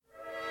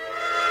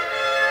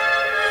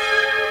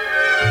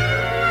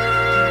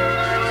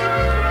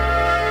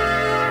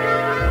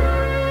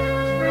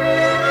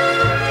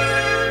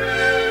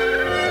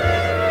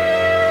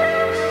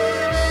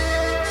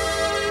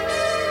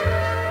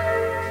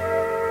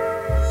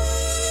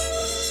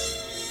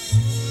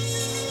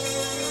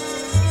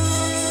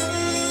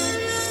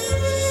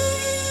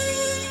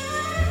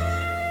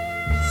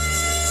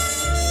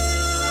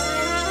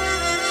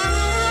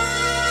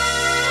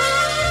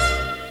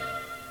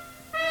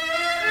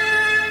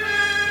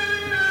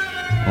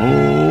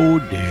Oh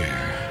dear.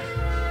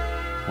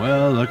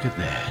 Well, look at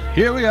that.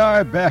 Here we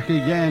are back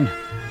again.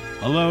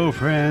 Hello,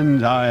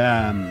 friends. I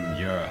am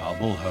your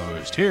humble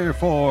host here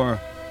for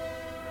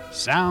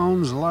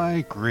Sounds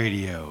Like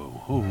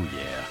Radio. Oh,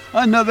 yeah.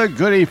 Another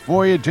goodie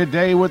for you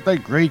today with the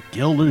Great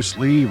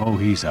Gildersleeve. Oh,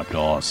 he's up to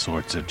all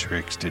sorts of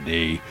tricks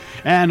today.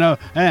 And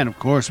of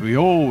course, we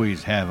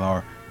always have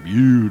our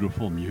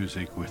beautiful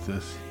music with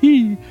us.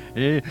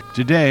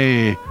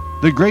 Today,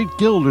 the Great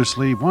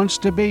Gildersleeve wants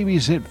to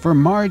babysit for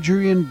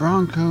Marjorie and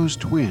Bronco's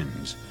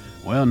twins.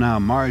 Well, now,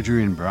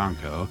 Marjorie and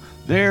Bronco,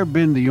 they've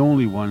been the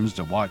only ones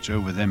to watch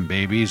over them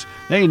babies.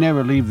 They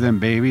never leave them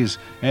babies,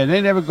 and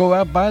they never go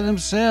out by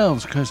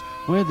themselves because,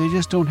 well, they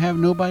just don't have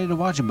nobody to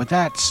watch them. But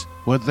that's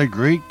what the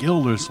Great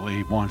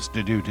Gildersleeve wants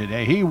to do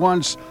today. He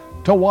wants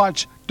to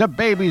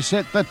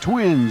babysit the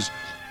twins,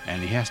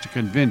 and he has to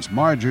convince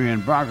Marjorie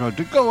and Bronco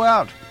to go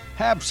out,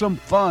 have some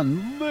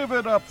fun, live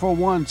it up for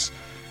once,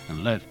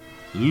 and let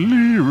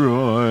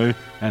Leroy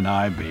and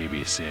I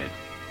babysit.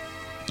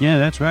 Yeah,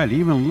 that's right.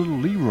 Even little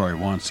Leroy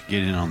wants to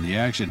get in on the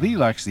action. He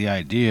likes the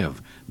idea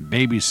of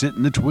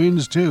babysitting the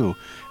twins, too.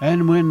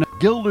 And when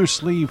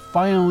Gildersleeve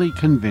finally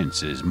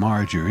convinces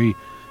Marjorie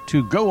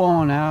to go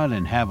on out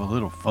and have a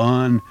little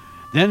fun,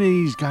 then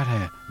he's got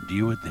to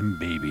deal with them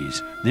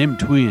babies, them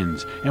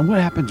twins. And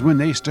what happens when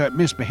they start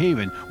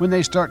misbehaving, when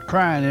they start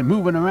crying and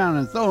moving around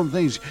and throwing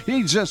things?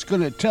 He's just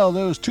going to tell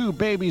those two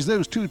babies,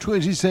 those two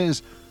twins, he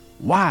says,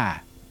 "Why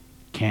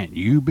can't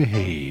you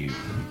behave?"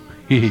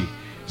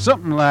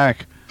 Something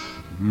like,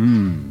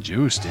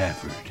 Joe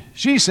Stafford.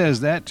 She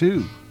says that,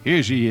 too.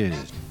 Here she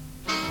is.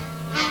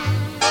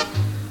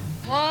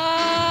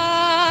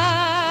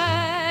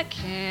 Why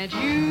can't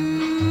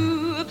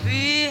you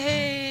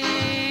behave?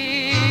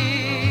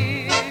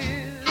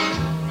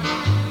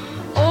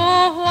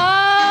 Oh,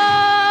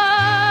 why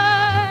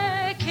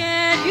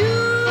can't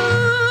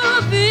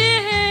you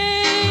behave?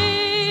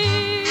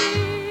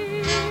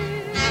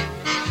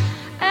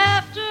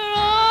 After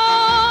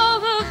all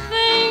the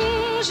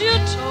things you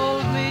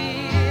told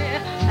me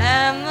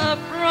and the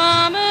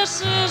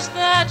promises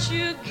that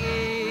you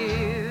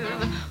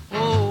give,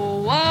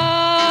 oh, why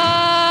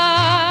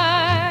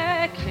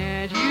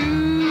can't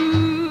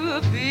you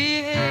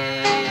behave?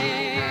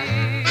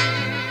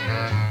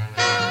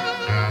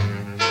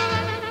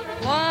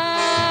 Why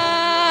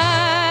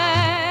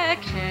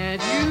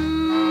can't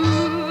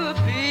you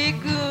be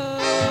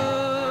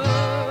good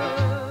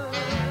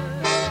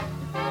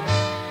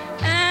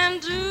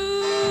and do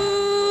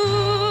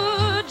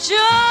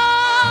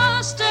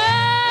just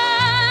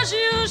as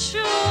you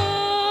should?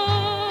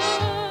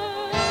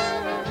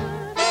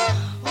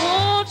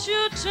 Won't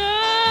you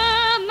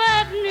turn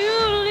that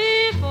new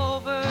leaf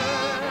over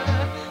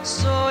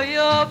so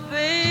your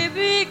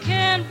baby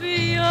can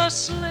be your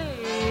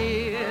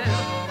slave?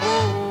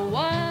 Oh,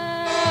 why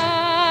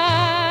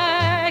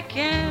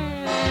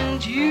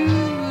can't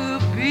you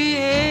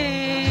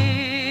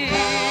behave?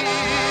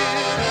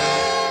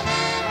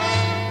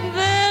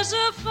 There's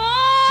a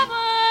farm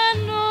I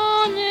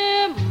know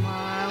near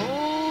my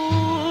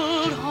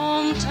old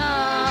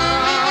hometown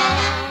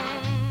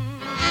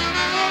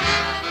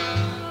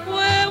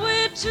where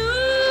we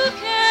two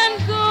can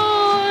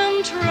go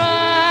and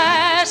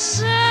try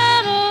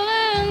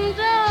settling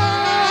down.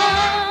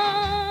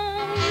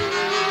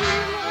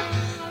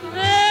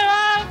 There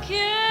I'll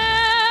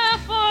care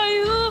for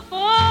you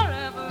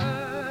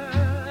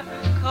forever,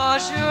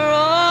 'cause you're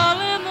all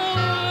in the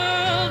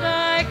world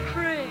I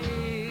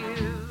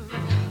crave.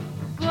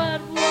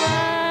 But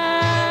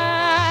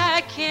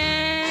why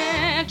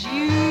can't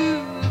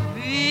you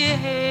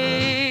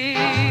behave?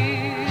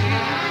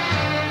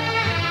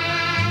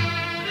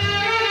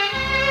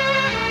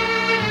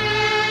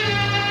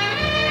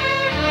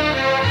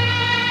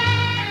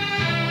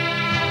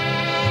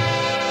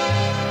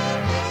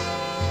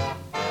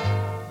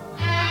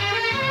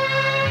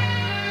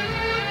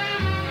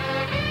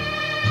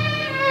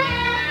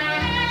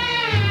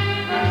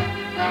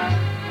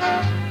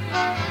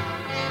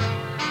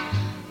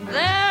 There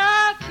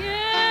I'll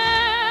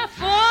care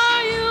for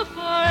you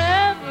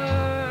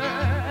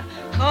forever,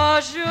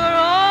 'cause you're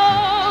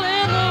all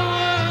in the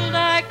world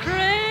I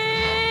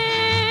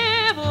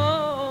crave.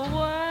 Oh,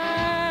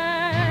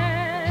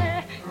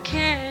 why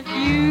can't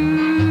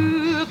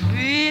you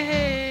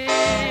behave?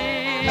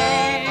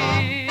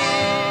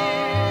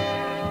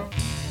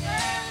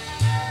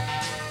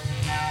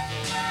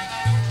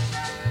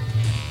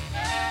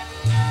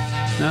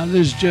 Now,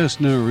 there's just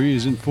no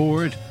reason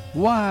for it.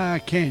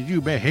 Why can't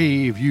you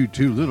behave, you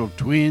two little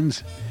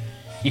twins?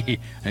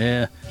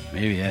 Well,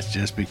 maybe that's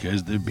just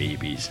because they're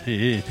babies.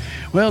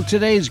 Well,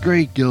 today's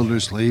Great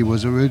Gildersleeve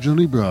was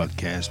originally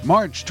broadcast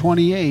March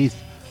 28th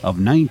of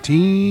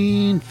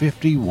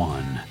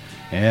 1951.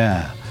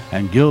 Yeah,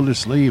 and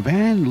Gildersleeve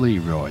and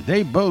Leroy,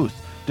 they both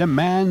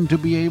demand to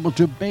be able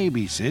to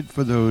babysit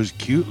for those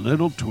cute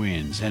little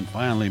twins. And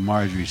finally,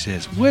 Marjorie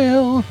says,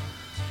 "Well,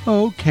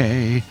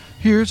 okay,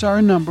 here's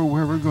our number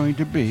where we're going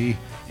to be.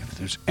 If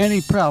there's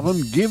any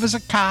problem, give us a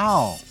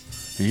call."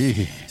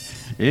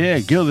 Yeah,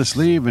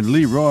 Gildersleeve and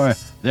Leroy,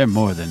 they're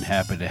more than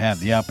happy to have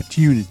the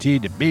opportunity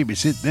to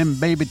babysit them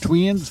baby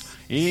twins.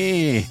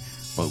 Yeah,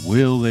 but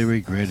will they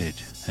regret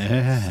it?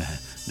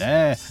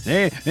 Might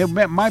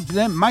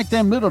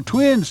them little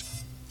twins,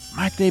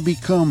 might they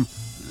become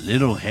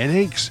little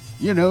headaches?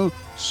 You know,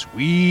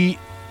 sweet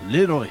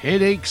little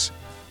headaches.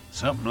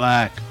 Something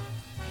like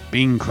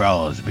Bing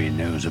Crosby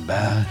knows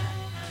about.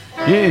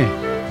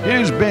 Yeah,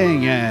 here's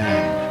Bing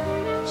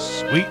and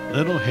Sweet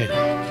Little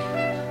Headache.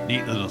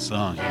 Neat little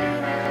song here.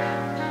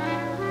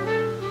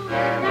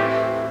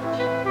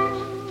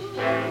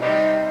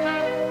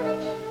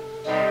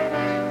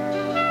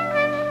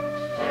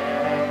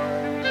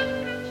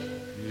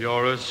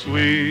 You're a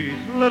sweet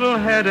little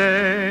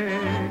headache,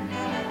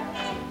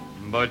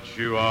 but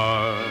you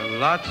are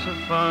lots of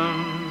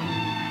fun.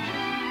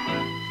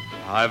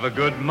 I've a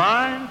good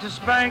mind to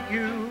spank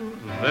you,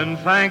 then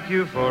thank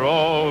you for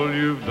all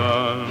you've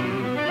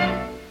done.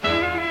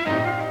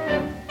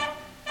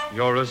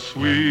 You're a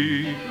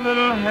sweet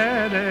little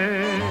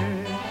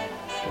headache,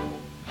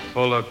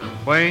 full of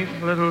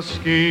quaint little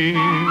schemes.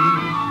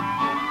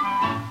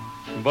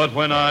 But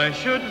when I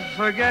should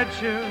forget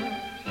you,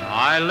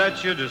 I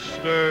let you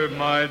disturb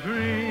my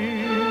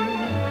dreams.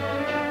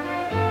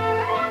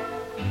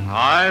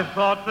 I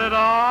thought that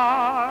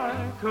I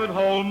could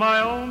hold my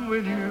own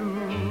with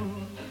you.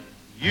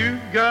 You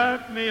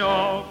got me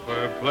all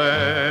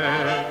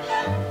perplexed.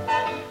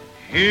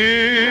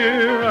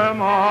 Here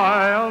am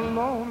I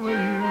alone with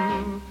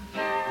you.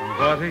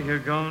 What are you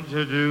going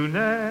to do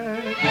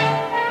next?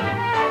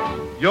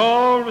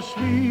 You're a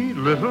sweet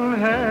little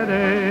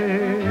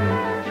headache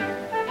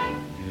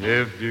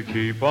if you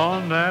keep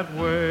on that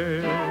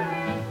way.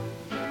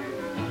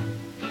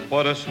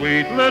 What a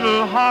sweet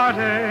little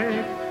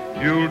heartache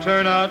you'll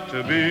turn out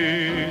to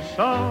be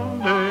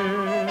someday.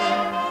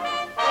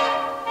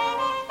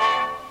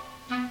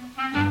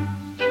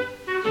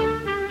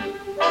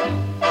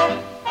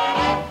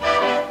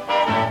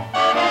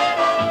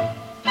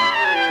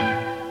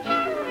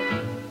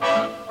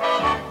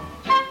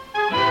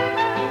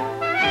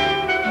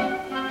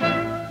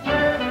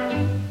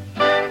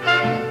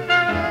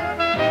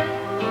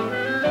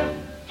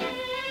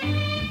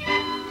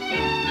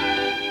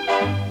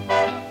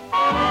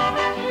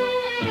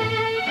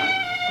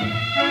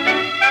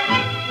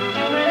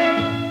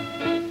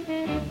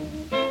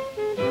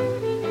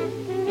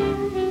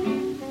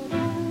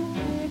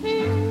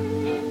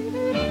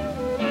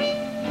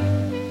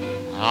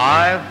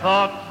 I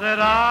thought that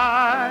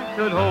I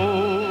could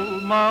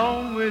hold my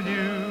own with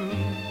you.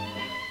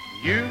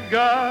 You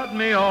got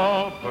me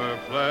all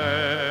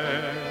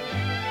perplexed.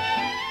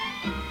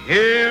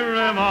 Here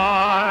am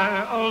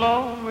I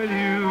alone with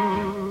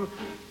you.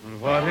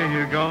 What are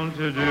you going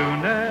to do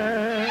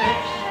next?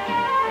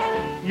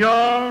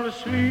 You're a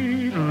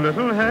sweet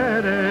little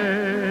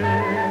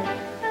headache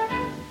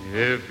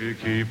if you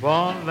keep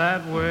on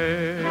that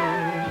way.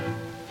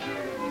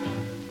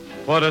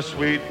 What a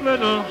sweet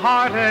little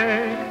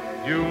heartache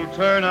you'll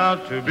turn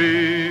out to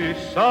be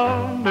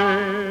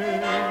someday.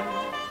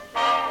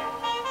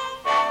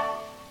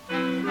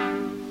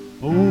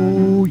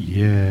 Oh,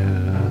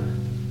 yeah.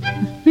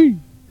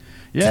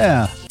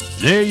 Yeah,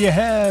 there you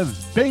have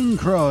Bing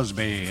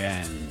Crosby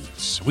and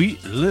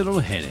Sweet Little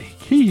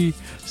Headache.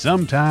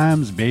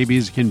 Sometimes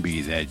babies can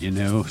be that, you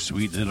know,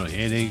 sweet little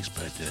headaches,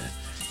 but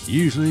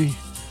usually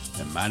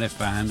they're mighty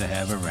fine to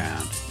have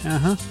around.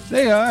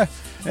 They are.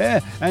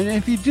 And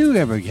if you do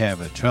ever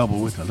have a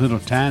trouble with a little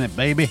tiny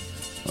baby,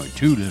 or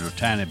two little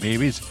tiny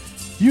babies,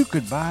 you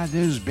could buy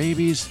those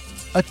babies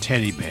a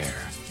teddy bear.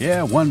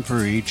 Yeah, one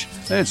for each.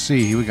 Let's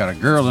see, we got a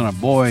girl and a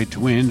boy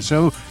twin,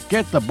 so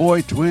get the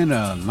boy twin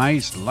a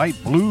nice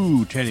light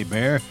blue teddy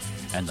bear,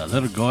 and the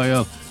little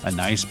girl a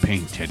nice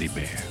pink teddy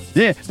bear.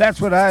 Yeah,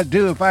 that's what I'd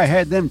do if I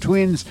had them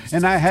twins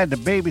and I had to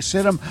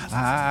babysit them.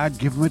 I'd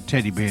give them a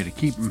teddy bear to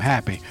keep them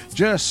happy,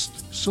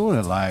 just sort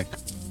of like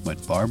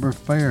what Barbara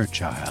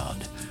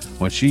Fairchild,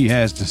 what she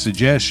has to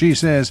suggest. She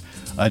says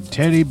a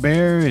teddy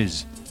bear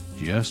is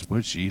just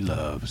what she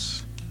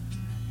loves.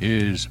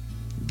 Here's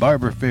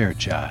Barbara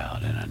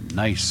Fairchild and a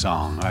nice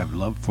song I've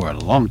loved for a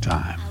long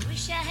time. I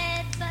wish I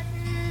had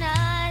button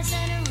eyes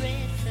and a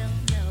red felt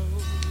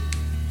nose,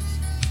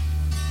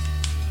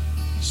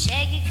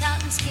 shaggy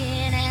cotton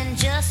skin and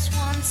just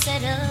one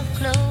set of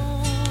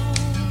clothes,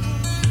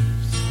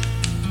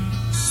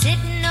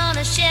 sitting on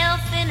a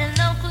shelf in a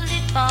local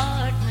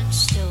department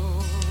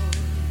store,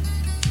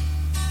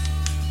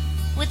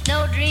 with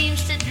no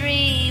dreams to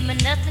dream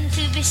and nothing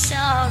to be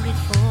sorry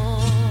for.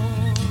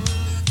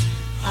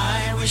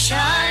 I wish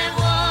I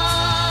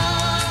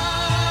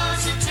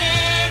was a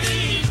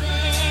teddy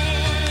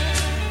bear,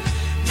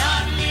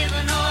 not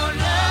living or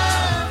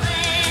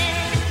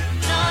loving,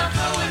 not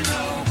going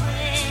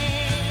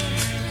nowhere.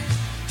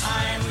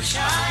 I wish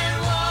I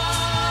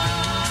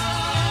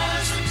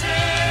was a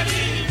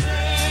teddy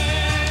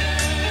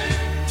bear,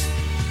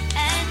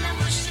 and I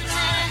wish that I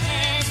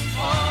had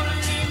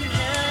fallen in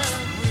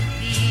love with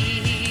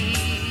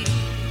me.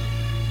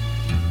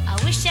 I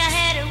wish I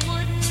had a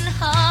wooden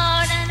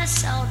heart and a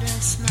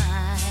sawdust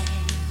mind,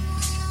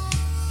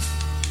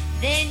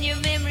 then your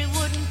memory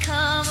wouldn't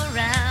come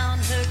around,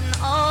 hurting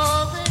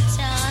all the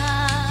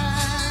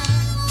time.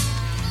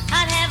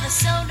 I'd have a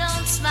so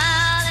don't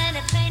smile and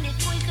a painted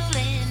twinkle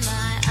in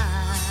my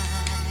eye.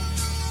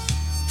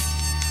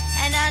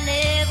 And I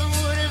never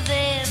would have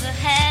ever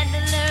had to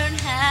learn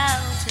how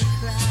to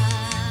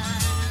cry.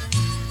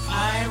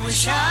 I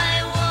wish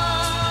I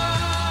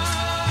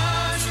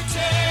was a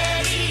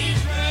teddy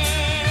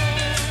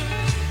bear,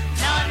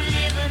 not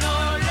living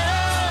or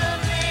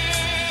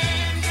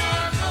loving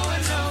or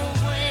going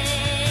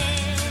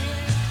nowhere.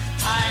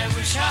 I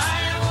wish I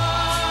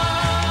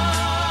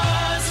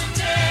was a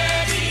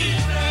teddy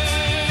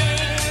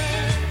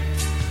bear,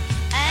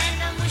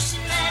 and I'm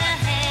wishing that I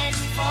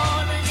hadn't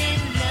fallen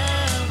in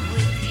love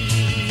with you.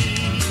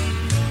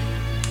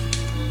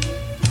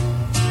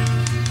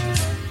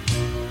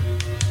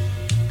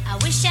 I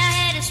wish I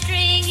had a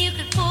string you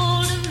could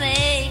pull to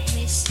make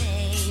me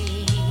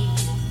say,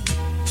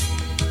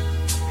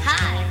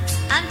 hi,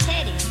 I'm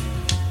Teddy,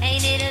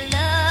 ain't it a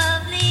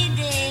lovely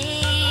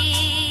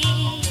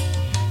day?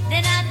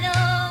 Then I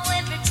know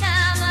every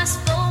time I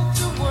spoke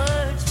the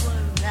words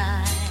were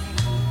right,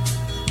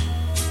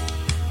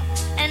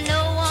 and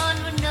no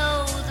one would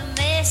know the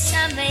mess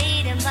I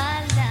made of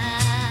my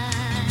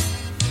life.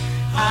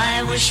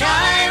 I wish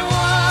I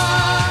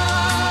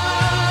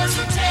was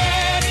a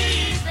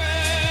teddy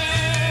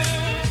bear,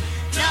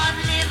 not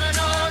living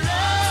or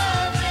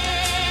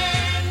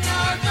loving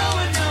or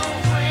going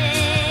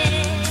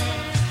nowhere.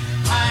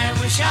 I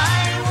wish I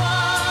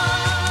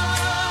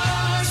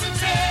was a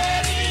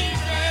teddy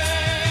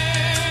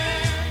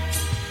bear,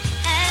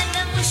 and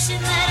I'm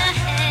wishing that I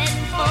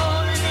hadn't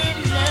fallen in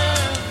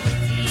love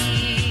with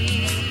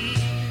you.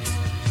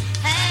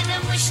 And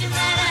I'm wishing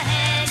that I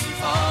hadn't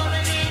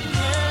fallen in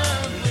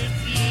love with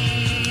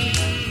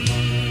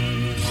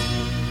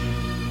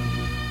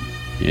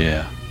you.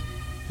 Yeah.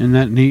 Isn't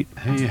that neat?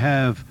 Here you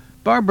have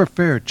Barbara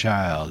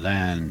Fairchild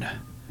and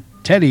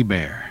Teddy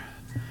Bear.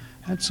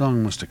 That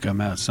song must have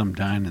come out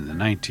sometime in the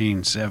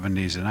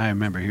 1970s, and I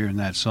remember hearing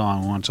that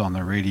song once on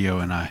the radio,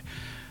 and I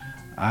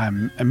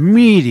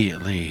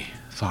immediately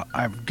thought,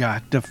 I've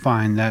got to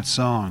find that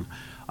song.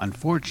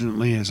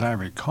 Unfortunately, as I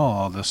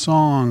recall, the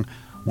song,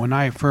 when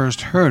I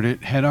first heard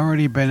it, had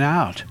already been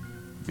out,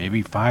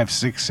 maybe 5,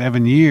 6,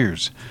 7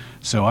 years.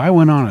 So I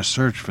went on a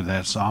search for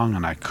that song,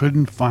 and I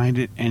couldn't find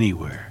it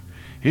anywhere.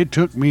 It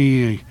took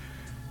me,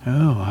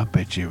 I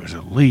bet you it was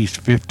at least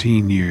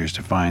 15 years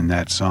to find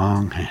that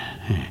song.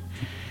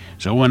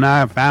 So when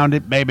I found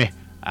it, baby,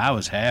 I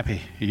was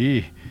happy.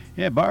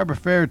 Yeah, Barbara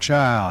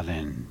Fairchild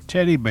and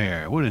Teddy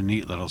Bear. What a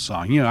neat little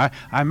song. You know,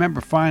 I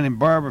remember finding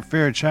Barbara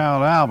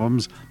Fairchild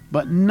albums,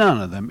 but none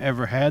of them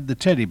ever had the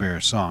Teddy Bear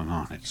song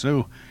on it.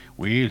 So,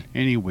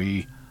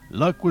 anyway,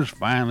 luck was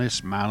finally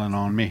smiling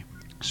on me.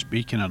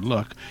 Speaking of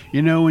luck,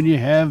 you know, when you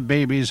have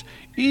babies,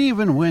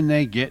 even when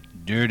they get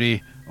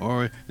dirty,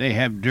 or they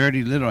have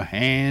dirty little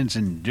hands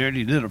and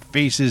dirty little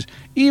faces,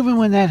 even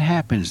when that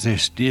happens, they're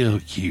still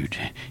cute.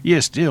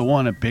 You still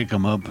want to pick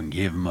them up and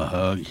give them a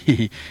hug.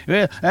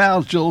 Well,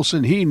 Al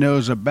Jolson, he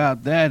knows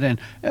about that, and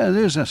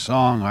there's a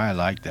song I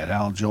like that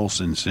Al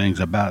Jolson sings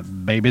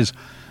about babies.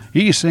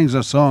 He sings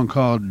a song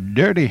called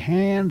Dirty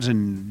Hands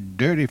and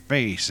Dirty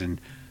Face.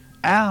 And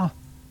Al,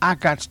 I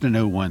got to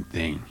know one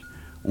thing.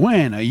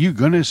 When are you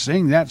going to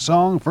sing that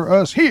song for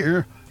us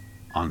here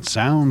on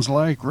Sounds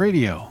Like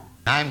Radio?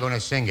 I'm going to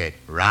sing it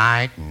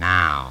right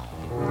now.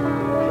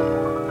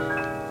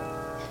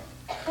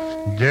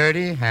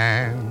 Dirty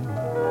hand,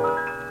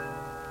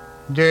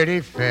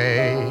 dirty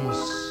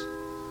face,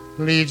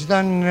 leads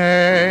the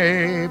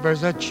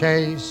neighbors a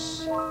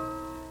chase,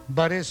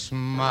 but his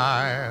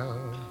smile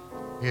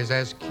is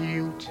as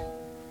cute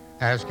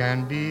as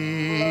can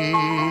be,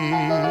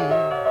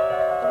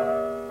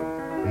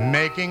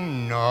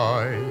 making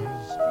noise,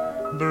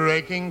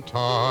 breaking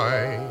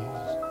toys,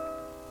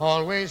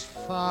 always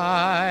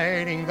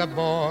fighting the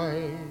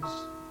boys,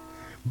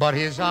 but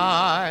his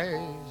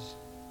eyes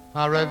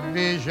are a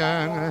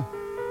vision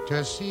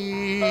to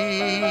see.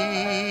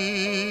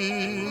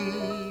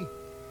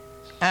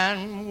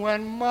 And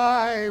when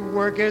my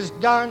work is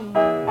done,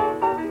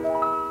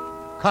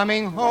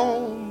 coming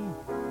home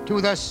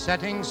to the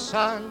setting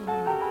sun,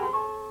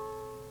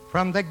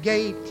 from the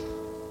gate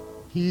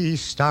he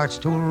starts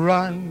to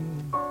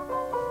run,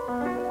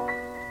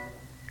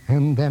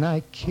 and then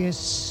I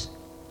kiss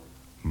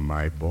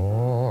my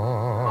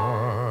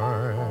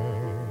boy.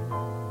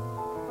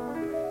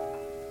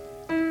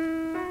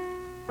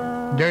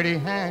 Dirty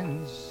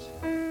hands,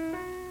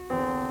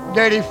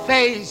 dirty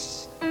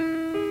face,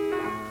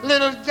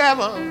 little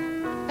devil,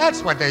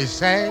 that's what they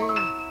say.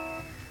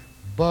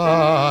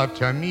 But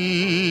to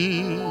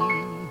me,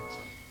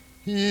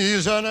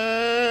 he's an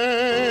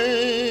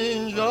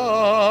angel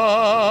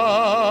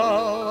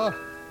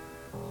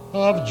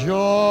of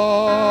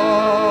joy.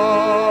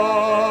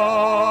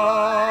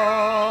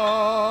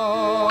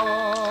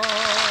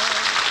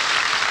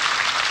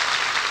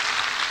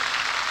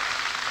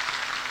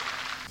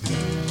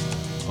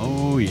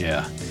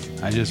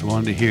 I just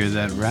wanted to hear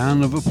that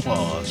round of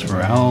applause for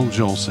Al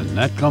Jolson.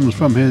 That comes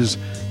from his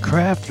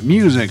Kraft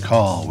Music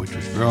Hall, which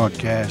was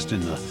broadcast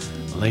in the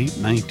late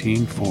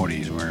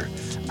 1940s, where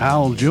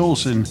Al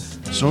Jolson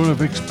sort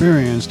of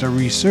experienced a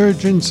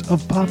resurgence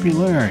of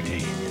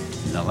popularity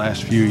in the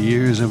last few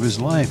years of his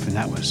life, and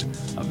that was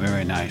a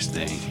very nice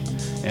thing.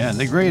 Yeah,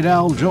 the great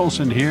Al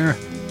Jolson here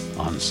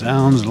on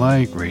Sounds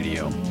Like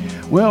Radio.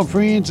 Well,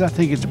 friends, I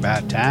think it's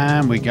about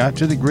time we got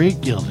to the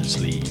Great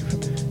Gildersleeve.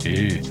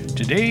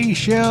 Today's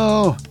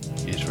show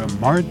is from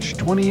March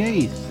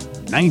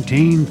 28th,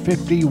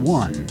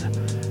 1951.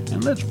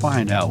 And let's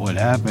find out what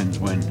happens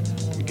when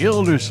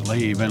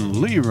Gildersleeve and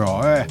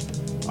Leroy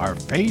are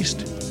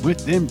faced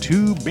with them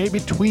two baby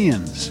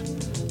twins.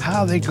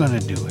 How are they gonna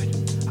do it?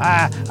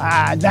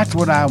 That's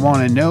what I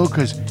want to know,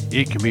 because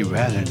it can be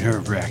rather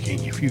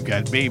nerve-wracking if you've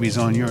got babies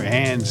on your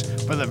hands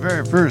for the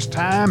very first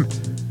time.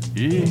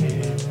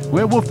 Yeah.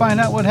 Well, we'll find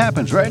out what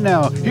happens right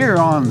now here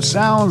on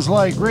Sounds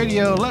Like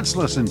Radio. Let's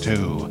listen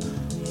to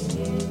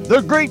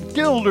The Great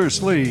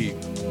Gildersleeve.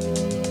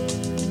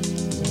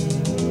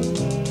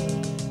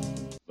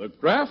 The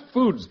Kraft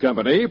Foods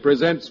Company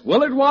presents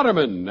Willard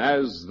Waterman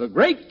as The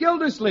Great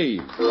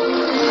Gildersleeve.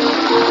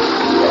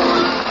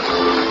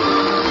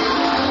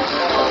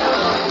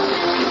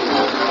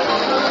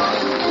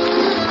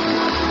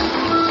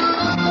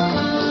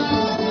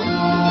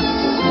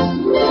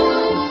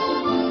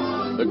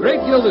 The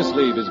Great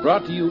Gildersleeve is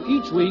brought to you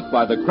each week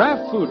by the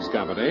Kraft Foods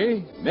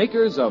Company,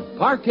 makers of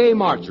Parquet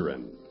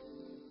Margarine.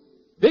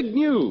 Big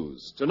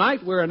news!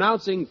 Tonight we're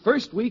announcing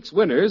first week's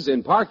winners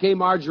in Parquet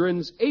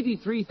Margarine's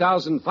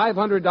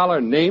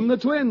 $83,500 Name the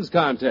Twins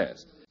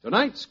contest.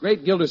 Tonight's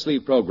Great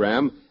Gildersleeve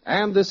program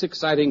and this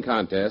exciting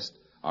contest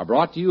are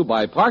brought to you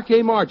by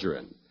Parquet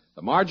Margarine,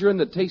 the margarine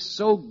that tastes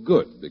so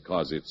good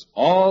because it's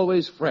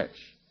always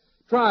fresh.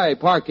 Try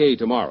Parquet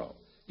tomorrow.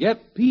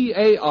 Get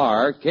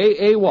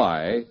Parkay,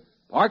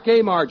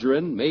 Parquet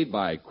Margarine made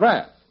by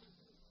Kraft.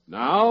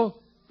 Now,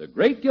 the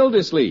Great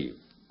Gildersleeve.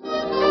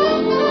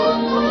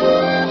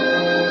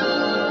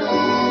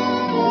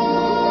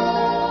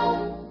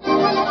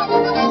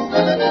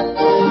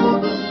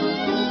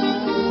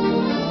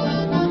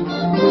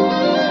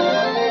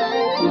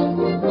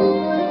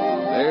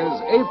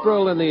 There's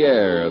April in the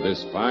air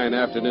this fine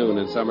afternoon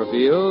in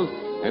Summerfield,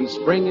 and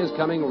spring is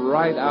coming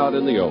right out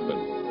in the open.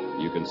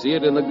 You can see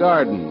it in the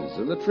gardens,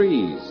 in the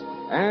trees,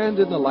 and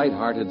in the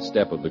light-hearted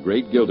step of the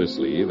Great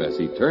Gildersleeve as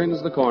he turns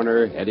the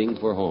corner heading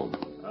for home.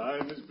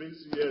 I'm as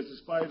busy as a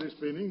spider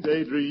spinning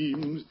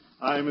daydreams.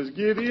 I'm as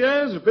giddy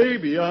as a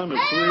baby on a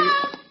tree.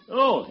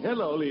 Oh,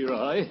 hello,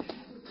 Leroy.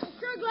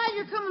 Sure glad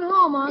you're coming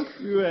home, Unc.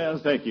 Well,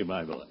 thank you,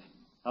 my boy.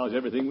 How's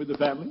everything with the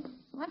family?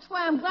 That's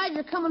why I'm glad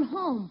you're coming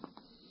home.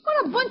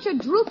 What a bunch of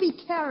droopy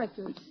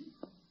characters.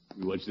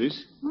 What's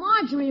this?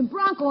 Marjorie and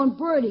Bronco and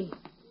Bertie.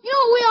 You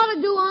know what we ought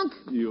to do, Unc?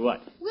 You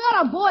what? We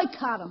ought to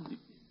boycott them.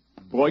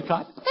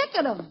 Boycott?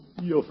 Picket them.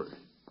 Yofer.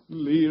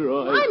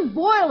 Leroy. I'm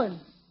boiling.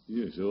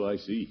 Yeah, so I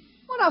see.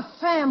 What a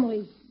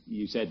family.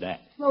 You said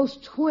that. Those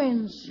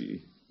twins.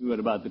 What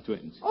about the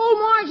twins? Old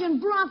Marge and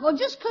Bronco,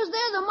 just 'cause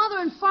they're the mother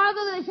and father,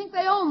 they think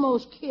they own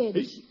those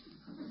kids.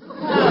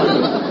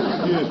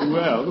 Yes,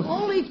 well.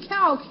 Holy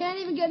cow, can't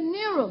even get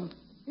near them.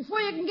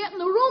 Before you can get in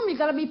the room, you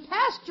gotta be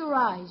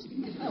pasteurized.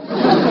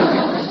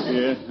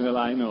 Yeah, well,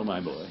 I know, my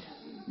boy.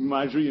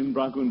 Marjorie and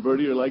Bronco and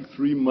Bertie are like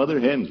three mother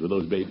hens with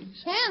those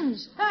babies.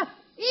 Hens? Ha!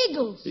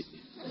 Eagles.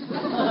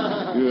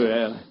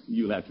 Well,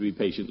 you'll have to be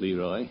patient,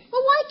 Leroy.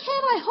 But why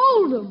can't I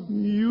hold them?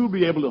 You'll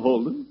be able to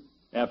hold them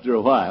after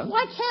a while.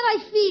 Why can't I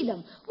feed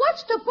them?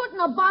 What's to putting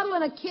a bottle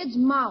in a kid's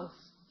mouth?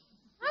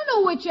 I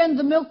know which end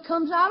the milk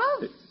comes out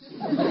of.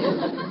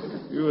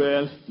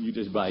 Well, you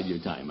just bide your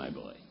time, my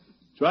boy.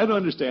 Try to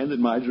understand that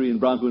Marjorie and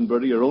Bronco and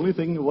Bertie are only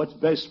thinking of what's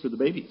best for the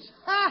babies.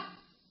 Ha!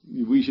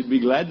 We should be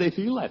glad they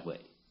feel that way.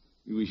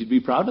 We should be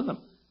proud of them.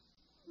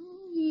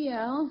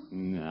 Yeah.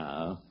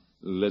 Now,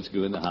 let's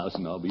go in the house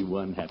and I'll be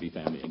one happy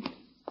family again.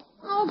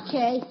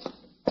 Okay.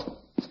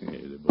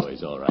 Hey, the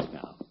boy's all right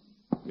now.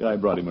 I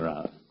brought him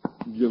around.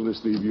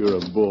 Gildersleeve, you're a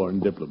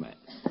born diplomat.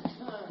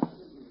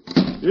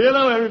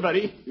 Hello,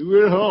 everybody.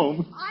 We're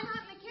home. I'm out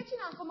in the kitchen,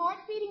 Uncle Mort,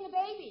 feeding the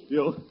baby.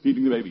 Yo,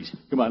 feeding the babies.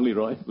 Come on,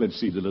 Leroy. Let's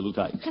see the little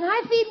tyke. Can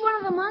I feed one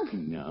of them, Unc?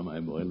 Now, my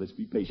boy, let's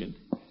be patient.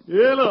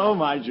 Hello,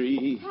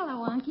 Marjorie.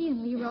 Hello, Unky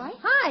and Leroy.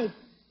 Hi.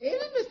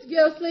 Evening, Mr.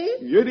 Gildersleeve.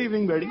 Good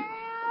evening, Bertie.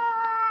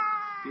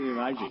 Here,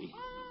 Marjorie.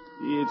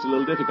 It's a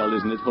little difficult,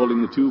 isn't it,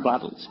 holding the two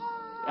bottles?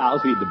 I'll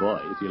feed the boy,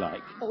 if you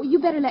like. Oh, you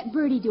better let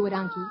Bertie do it,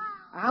 Unky.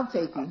 I'll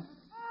take him.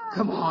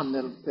 Come on,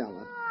 little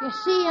fella. You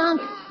see,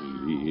 Unc?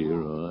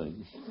 Leroy.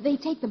 They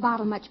take the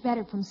bottle much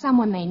better from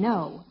someone they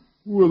know.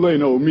 Well, they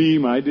know me,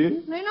 my dear.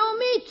 They know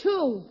me,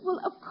 too. Well,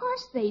 of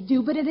course they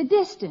do, but at a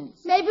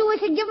distance. Maybe we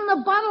could give them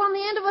the bottle on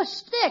the end of a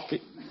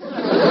stick.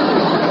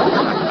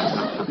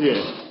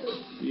 Here.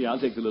 Yeah, I'll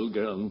take the little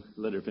girl and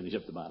let her finish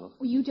up the bottle.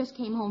 Well, you just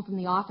came home from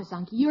the office,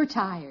 Unky. You're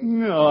tired.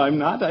 No, I'm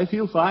not. I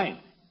feel fine.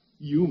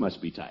 You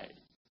must be tired.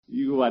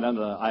 Why don't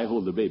I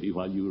hold the baby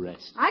while you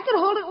rest? I could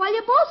hold it while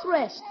you both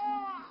rest.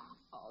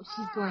 Oh,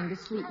 she's going to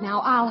sleep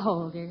now. I'll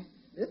hold her.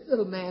 This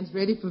little man's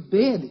ready for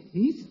bed.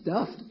 He's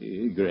stuffed.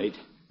 Great.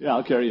 Yeah,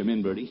 I'll carry him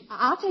in, Bertie.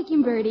 I'll take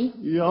him, Bertie.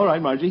 Yeah, all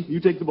right, Margie. You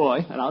take the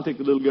boy, and I'll take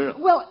the little girl.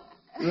 Well...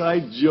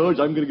 Right, George,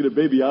 I'm going to get a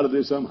baby out of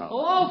this somehow.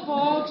 Hello,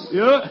 folks.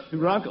 Yeah,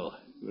 Bronco.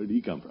 Where did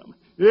he come from?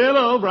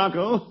 Hello,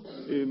 Bronco.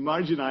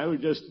 Margie and I were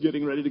just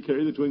getting ready to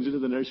carry the twins into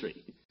the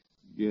nursery.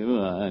 Come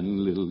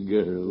on, little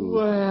girl.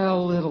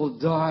 Well, little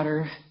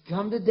daughter,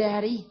 come to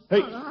Daddy.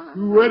 Hey,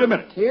 wait a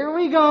minute. Here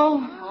we go.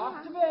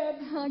 Off to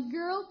bed. A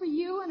girl for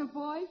you and a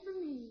boy for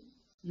me.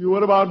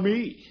 What about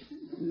me?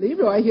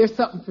 Leroy, here's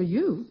something for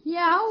you.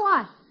 Yeah,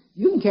 what?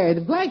 You can carry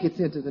the blankets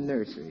into the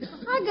nursery.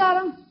 I got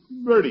 'em.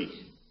 Bertie,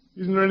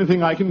 isn't there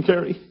anything I can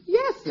carry?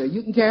 Yes, sir.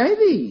 You can carry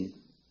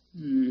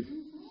these.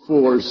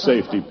 4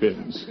 safety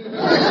pins.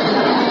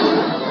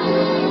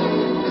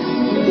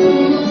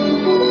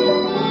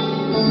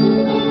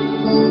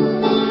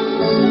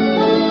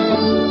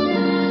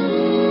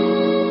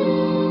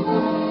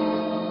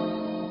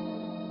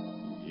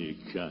 You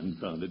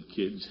confounded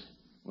kids.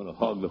 Want to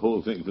hog the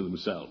whole thing for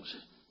themselves.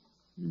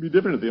 It'd be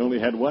different if they only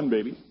had one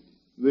baby.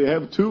 They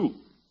have 2.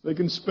 They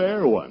can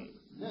spare one.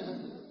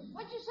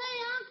 What'd you say,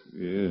 Unc?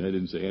 Yeah, I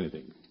didn't say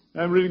anything.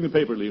 I'm reading the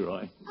paper,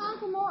 Leroy.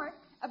 Uncle Mort,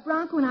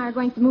 Bronco and I are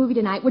going to the movie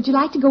tonight. Would you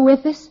like to go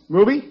with us?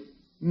 Movie?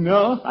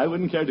 No, I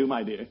wouldn't care to,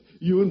 my dear.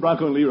 You and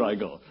Bronco and Leroy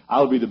go.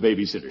 I'll be the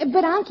babysitter.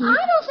 But, Unky...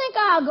 I don't think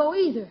I'll go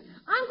either.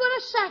 I'm going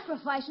to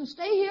sacrifice and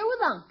stay here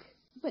with Unc.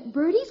 But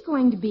Bertie's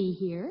going to be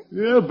here.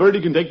 Yeah, Bertie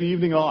can take the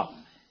evening off.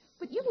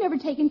 But you've never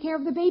taken care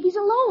of the babies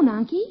alone,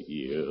 Unky.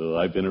 Yeah,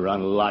 I've been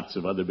around lots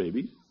of other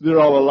babies. They're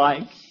all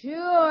alike.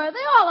 Sure,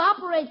 they all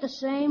operate the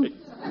same.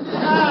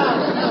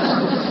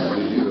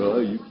 Leroy,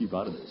 you keep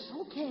out of this.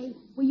 Okay.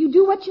 Well, you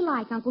do what you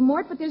like, Uncle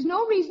Mort, but there's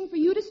no reason for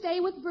you to stay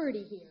with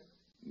Bertie here.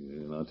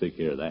 Yeah, I'll take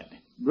care of that.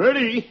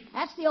 Bertie!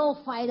 That's the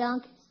old fight,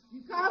 Unc.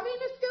 You call me,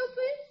 Miss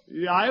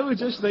Gildersleeve? Yeah, I was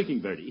just thinking,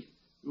 Bertie.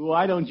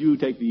 Why don't you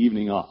take the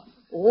evening off?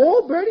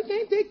 Oh, Bertie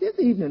can't take this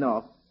evening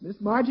off. Miss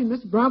Margie and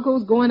Mr.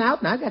 Bronco's going out,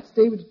 and I got to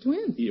stay with the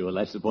twins. Yeah, well,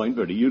 that's the point,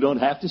 Bertie. You don't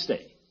have to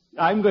stay.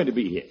 I'm going to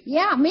be here.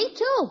 Yeah, me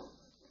too.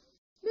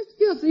 Miss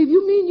Gildersleeve,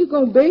 you mean you're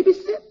going to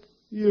babysit?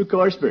 Yeah, of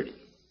course, Bertie.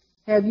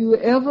 Have you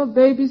ever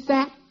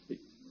babysat?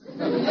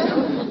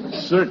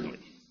 Certainly.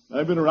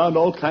 I've been around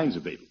all kinds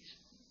of babies.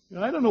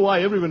 I don't know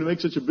why everyone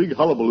makes such a big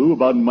hullabaloo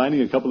about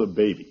minding a couple of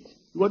babies.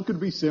 What could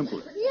be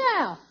simpler?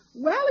 Yeah.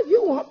 Well, if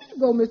you want me to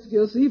go, Mr.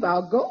 Gildersleeve,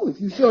 I'll go. If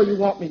you're sure you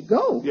want me to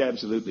go. Yeah,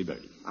 absolutely,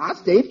 Bertie. I'll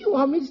stay if you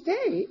want me to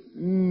stay.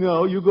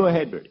 No, you go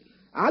ahead, Bertie.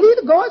 I'll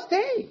either go or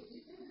stay.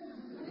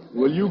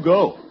 Well, you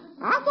go.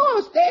 I'll go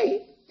or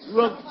stay.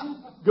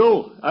 Well,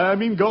 go. I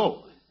mean,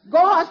 go.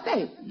 Go or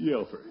stay.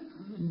 Yelfer.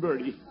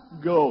 Bertie,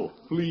 go,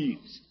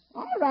 please.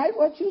 All right,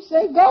 what you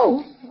say,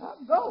 go.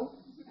 I'll go.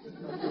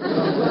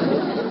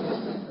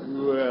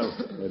 Well,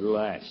 at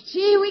last.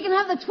 Gee, we can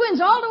have the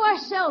twins all to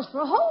ourselves for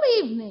a whole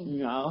evening.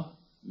 No,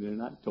 they're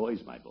not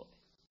toys, my boy.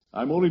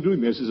 I'm only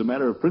doing this as a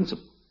matter of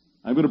principle.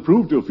 I'm going to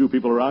prove to a few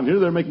people around here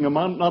they're making a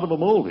mountain out of a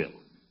molehill.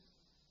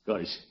 Of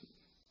course,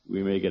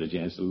 we may get a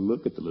chance to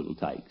look at the little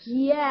tykes.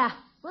 Yeah,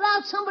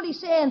 without somebody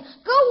saying,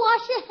 go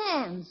wash your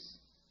hands.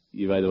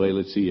 You, by the way,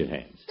 let's see your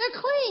hands.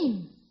 They're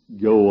clean.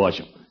 Go wash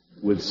them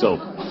with soap.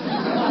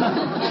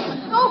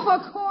 Oh,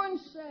 for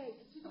corn's sake.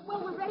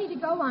 Well, we're ready to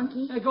go,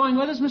 Unky. Going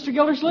with us, Mr.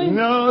 Gildersleeve?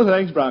 No,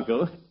 thanks,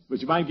 Bronco. But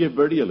you might give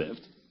Bertie a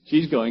lift.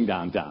 She's going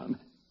downtown.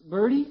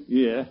 Bertie?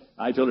 Yeah,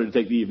 I told her to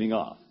take the evening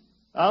off.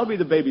 I'll be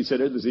the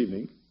babysitter this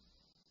evening.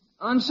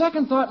 On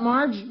second thought,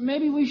 Marge,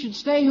 maybe we should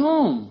stay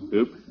home.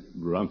 Oop,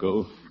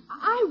 Bronco.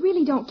 I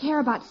really don't care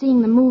about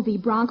seeing the movie,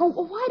 Bronco.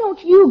 Why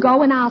don't you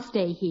go and I'll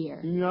stay here?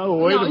 No,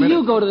 wait a minute.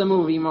 You go to the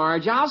movie,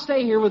 Marge. I'll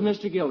stay here with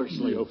Mr.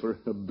 Gildersleeve. You for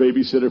a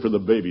babysitter for the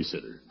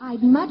babysitter.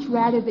 I'd much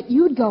rather that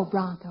you'd go,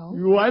 Bronco.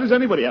 Why does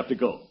anybody have to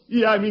go?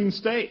 Yeah, I mean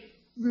stay.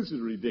 This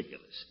is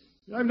ridiculous.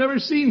 I've never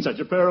seen such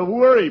a pair of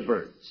worry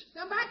birds.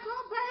 Somebody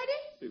call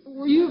Bertie?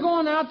 Were you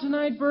going out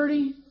tonight,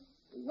 Bertie?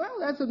 Well,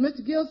 that's what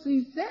Mr.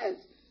 Gildersleeve says.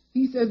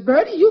 He says,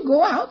 Bertie, you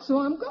go out, so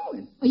I'm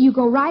going. Well, you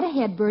go right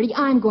ahead, Bertie.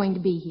 I'm going to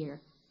be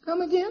here.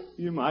 Come again?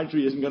 Your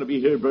Marjorie isn't going to be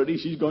here, Bertie.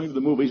 She's going to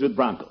the movies with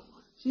Bronco.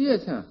 She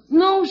is, huh?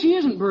 No, she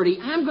isn't, Bertie.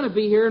 I'm going to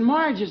be here, and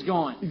Marge is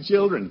going.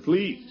 Children,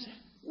 please.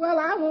 Well,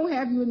 I won't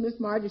have you and Miss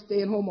Marjorie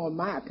staying home on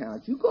my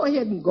account. You go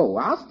ahead and go.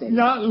 I'll stay.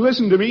 Now,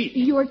 listen to me.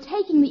 You're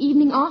taking the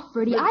evening off,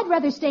 Bertie. I'd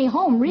rather stay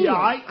home, really. Yeah,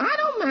 I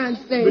don't mind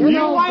staying. But you-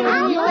 No, Why Bertie,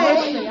 don't you I'll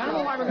all stay. stay? I don't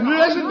know why we're going to...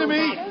 Listen to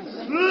me.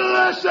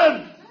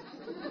 Listen!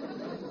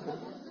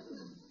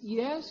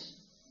 Yes?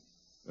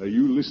 Are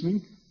you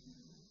listening?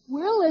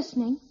 We're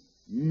listening.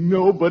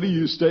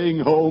 Nobody is staying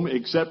home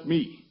except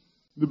me.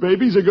 The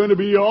babies are going to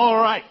be all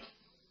right.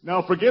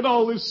 Now forget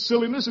all this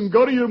silliness and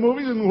go to your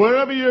movies and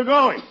wherever you're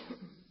going.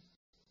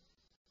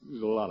 This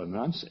is a lot of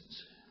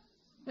nonsense.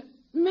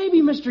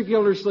 Maybe Mr.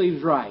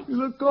 Gildersleeve's right.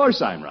 Well, of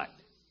course I'm right.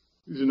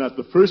 These are not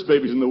the first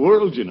babies in the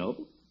world, you know.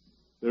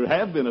 There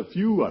have been a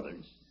few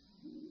others.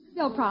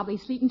 They'll probably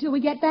sleep until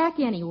we get back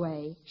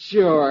anyway.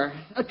 Sure.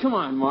 Come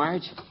on,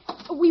 Marge.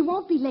 We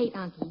won't be late,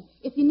 Unky.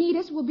 If you need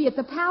us, we'll be at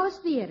the Palace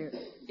Theater.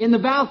 In the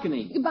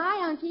balcony. Goodbye,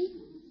 Unky.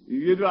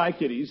 Goodbye,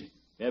 kiddies.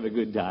 Have a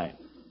good time.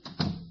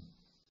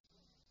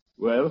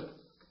 Well,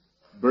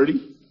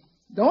 Bertie?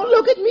 Don't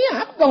look at me.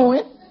 I'm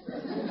going.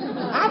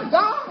 I'm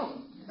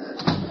gone.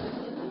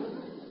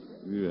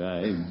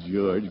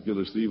 George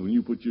Gildersleeve, when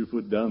you put your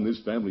foot down, this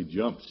family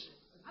jumps.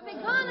 Are they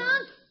gone,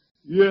 Unc?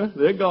 Yeah,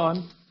 they're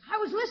gone. I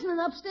was listening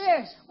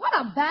upstairs. What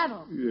a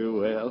battle. Yeah,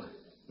 well,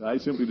 I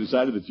simply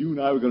decided that you and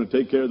I were going to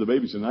take care of the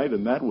babies tonight,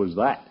 and that was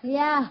that.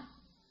 Yeah.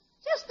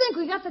 Just think,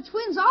 we got the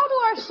twins all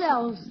to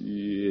ourselves.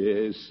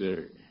 Yes,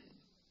 sir.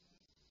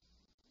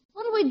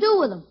 What do we do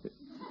with them?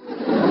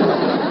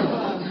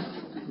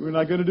 We're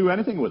not going to do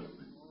anything with them.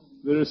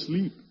 They're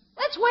asleep.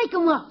 Let's wake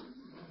them up.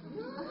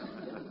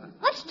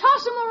 Let's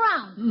toss them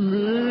around.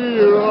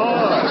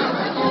 Leroy!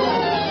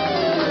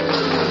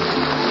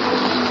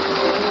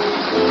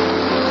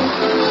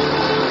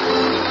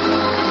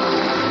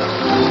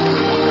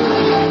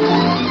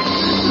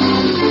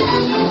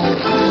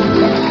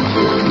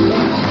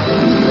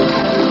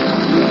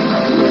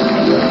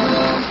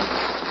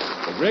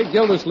 The Great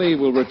Gildersleeve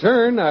will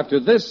return after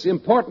this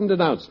important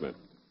announcement.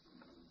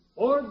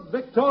 Ford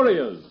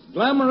Victorias.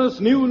 Glamorous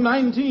new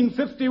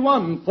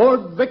 1951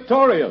 Ford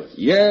Victorias.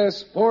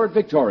 Yes, Ford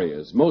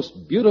Victorias.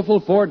 Most beautiful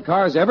Ford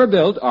cars ever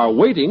built are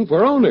waiting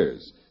for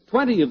owners.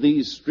 20 of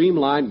these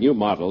streamlined new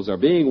models are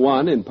being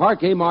won in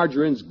Parquet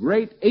Margarine's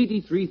great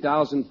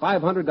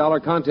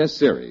 $83,500 contest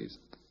series.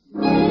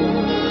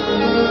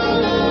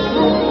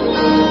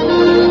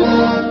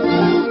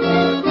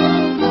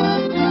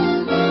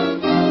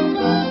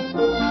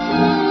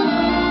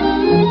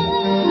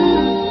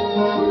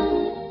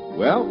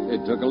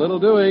 It took a little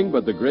doing,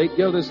 but the Great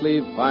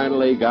Gildersleeve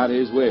finally got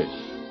his wish.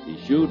 He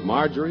shooed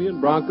Marjorie and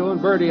Bronco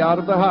and Bertie out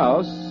of the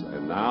house,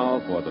 and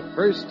now, for the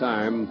first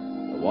time,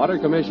 the water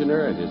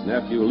commissioner and his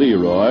nephew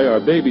Leroy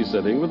are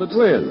babysitting with the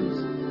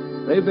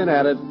twins. They've been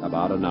at it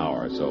about an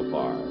hour so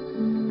far.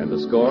 And the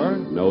score?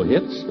 No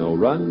hits, no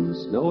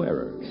runs, no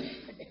errors.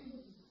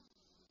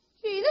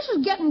 Gee, this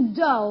is getting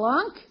dull,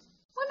 Unc.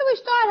 When do we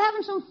start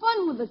having some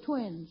fun with the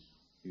twins?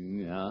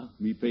 Yeah,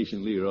 be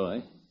patient,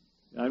 Leroy.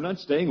 I'm not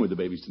staying with the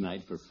babies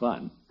tonight for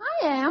fun.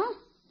 I am.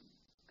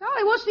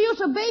 Golly, what's the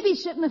use of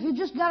babysitting if you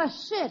just gotta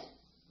sit?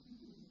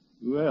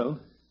 Well,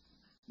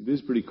 it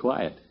is pretty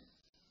quiet.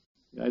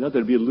 I thought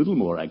there'd be a little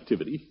more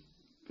activity.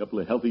 A couple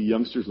of healthy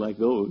youngsters like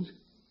those.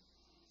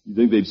 You'd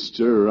think they'd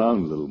stir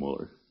around a little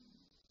more.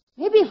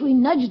 Maybe if we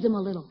nudged them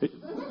a little.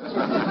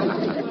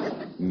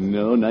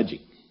 No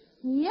nudging.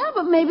 Yeah,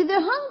 but maybe they're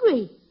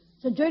hungry.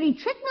 It's a dirty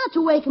trick not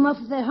to wake them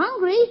up if they're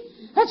hungry.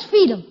 Let's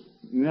feed them.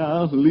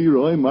 Now,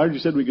 Leroy, Margie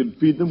said we could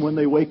feed them when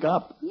they wake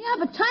up. Yeah,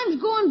 but time's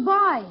going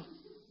by.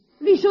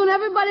 Pretty soon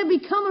everybody will be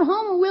coming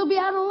home and we'll be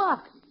out of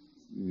luck.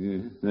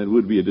 Yeah, that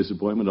would be a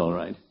disappointment, all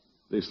right.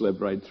 They slept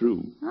right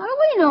through. How do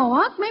we know,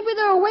 Unc? Maybe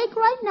they're awake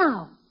right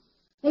now.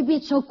 Maybe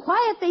it's so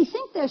quiet they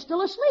think they're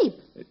still asleep.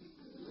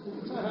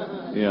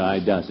 Yeah, I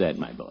doubt that,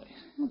 my boy.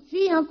 Well,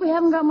 gee, Unc, we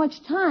haven't got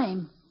much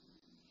time.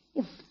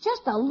 If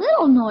just a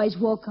little noise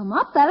woke them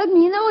up, that would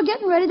mean they were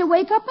getting ready to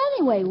wake up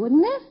anyway,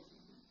 wouldn't it?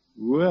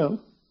 Well,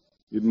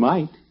 it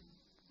might.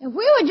 If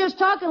we were just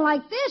talking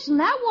like this and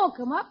that woke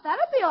them up,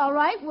 that'd be all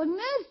right, wouldn't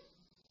it?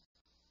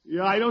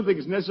 Yeah, I don't think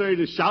it's necessary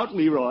to shout,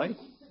 Leroy.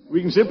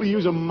 We can simply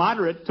use a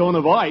moderate tone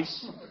of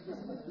voice.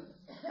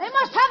 They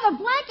must have the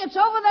blankets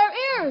over their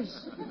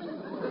ears.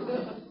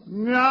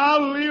 Now,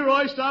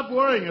 Leroy, stop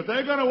worrying. If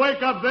they're going to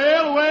wake up,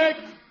 they'll wake.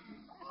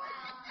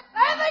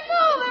 There they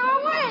go. They're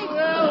awake.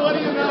 Well, what do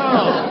you know?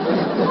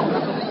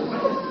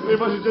 They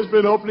must have just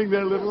been opening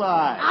their little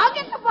eyes. I'll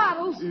get the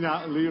bottles.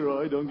 Now,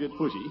 Leroy, don't get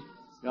pushy.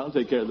 I'll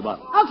take care of the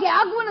bottles. Okay,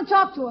 I'll go in and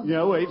talk to them.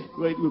 Yeah, wait.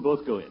 We'll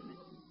both go in.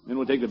 Then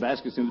we'll take the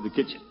baskets into the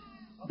kitchen.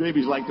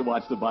 Babies like to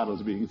watch the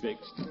bottles being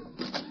fixed.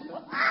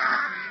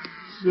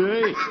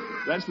 Say,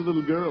 that's the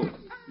little girl.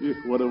 Yeah,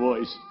 what a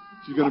voice.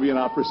 She's going to be an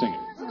opera singer.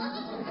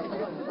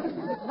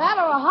 That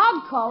or a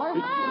hog caller.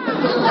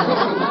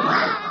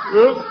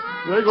 Oh,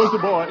 there goes the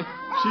boy.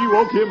 She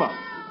woke him up.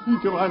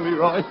 Come on,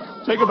 Leroy.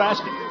 Take a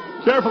basket.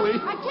 Carefully.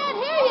 I can't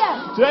hear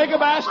you. Take a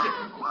basket.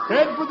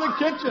 Head for the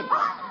kitchen.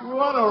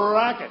 What a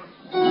racket.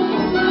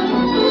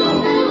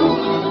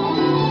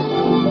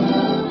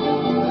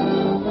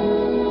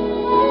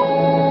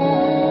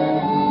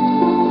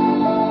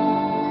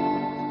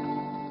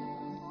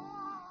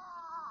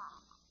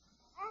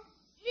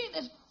 Gee,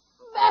 this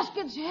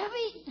basket's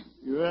heavy.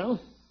 Well,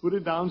 put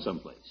it down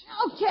someplace.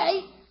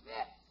 Okay.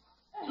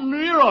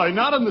 Leroy,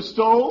 not on the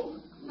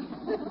stove.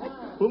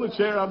 Pull a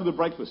chair out of the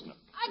breakfast nook.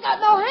 I got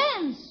no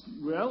hands.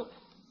 Well,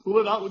 pull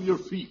it out with your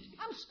feet.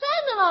 I'm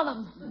standing on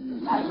them.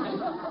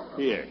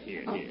 Here.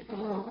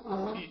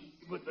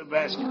 Put the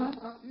basket.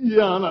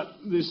 Yeah, not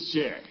this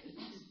chair.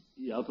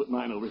 Yeah, I'll put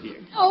mine over here.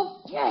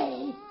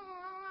 Okay.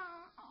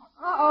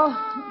 Uh-oh.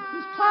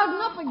 He's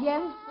clouding up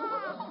again.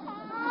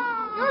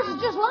 Yours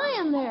is just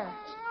lying there.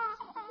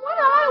 Why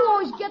do I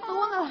always get the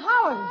one that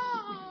hollers?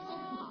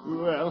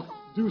 Well,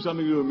 do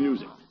something to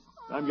amuse him.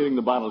 I'm getting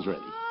the bottles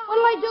ready.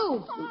 What'll I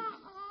do?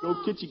 Go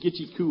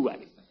kitchy coo at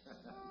him.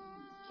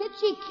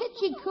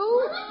 Kitchy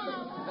coo?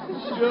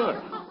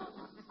 Sure.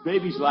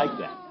 Babies like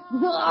that.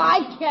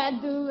 I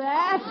can't do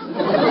that.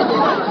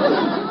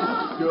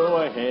 Go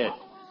ahead.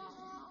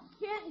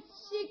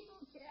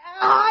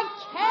 I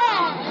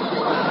can't.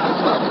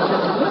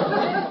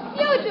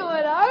 You do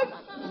it, Art.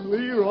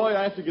 Leroy,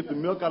 I have to get the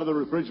milk out of the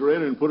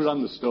refrigerator and put it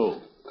on the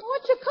stove.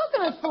 What you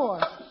cooking it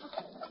for?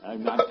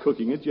 I'm not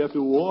cooking it. You have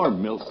to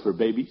warm milk for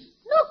babies.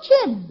 No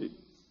kidding.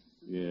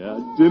 Yeah,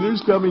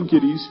 dinner's coming,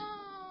 kiddies.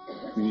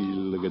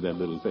 Look at that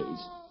little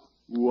face.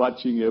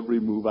 Watching every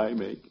move I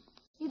make.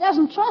 He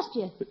doesn't trust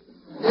you.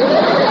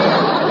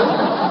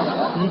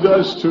 He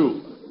does,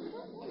 too.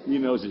 He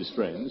knows his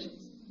friends,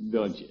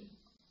 don't you?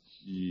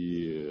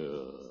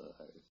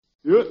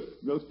 Sure.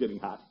 Milk's getting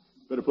hot.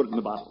 Better put it in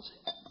the bottles.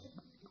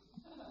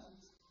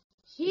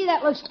 Gee,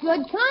 that looks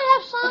good. Can I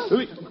have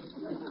some?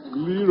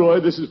 Leroy,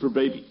 this is for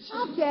babies.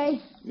 Okay.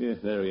 Yeah,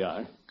 there we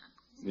are.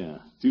 Yeah,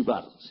 2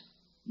 bottles.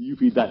 You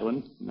feed that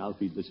one, and I'll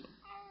feed this one.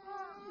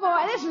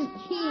 Boy, this is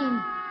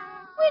keen.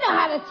 We know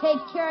how to take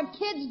care of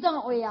kids,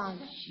 don't we, Unc?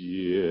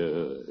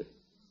 Sure.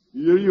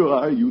 Here you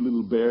are, you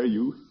little bear,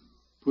 you.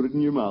 Put it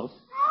in your mouth.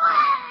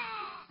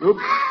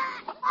 Oops.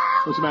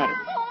 What's the matter?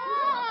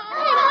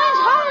 Hey,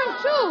 mine's hollering,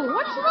 too.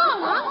 What's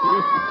wrong,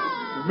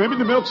 Unc? Maybe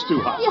the milk's too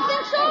hot. You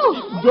think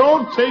so?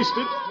 Don't taste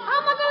it.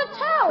 How am I going to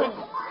tell?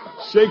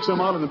 Shake some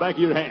out in the back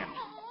of your hand.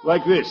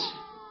 Like this.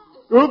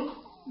 Oop!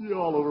 You're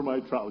all over my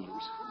trousers.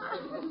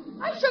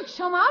 I shook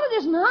some out. It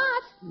isn't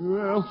hot.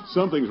 Well,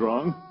 something's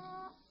wrong.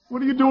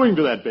 What are you doing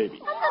to that baby?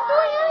 I'm not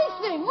doing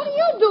anything. What are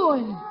you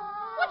doing?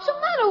 What's the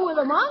matter with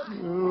him, Unc?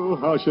 Oh,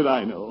 how should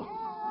I know?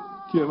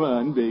 Come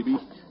on, baby.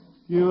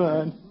 Come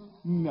on.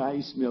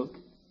 Nice milk.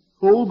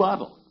 Whole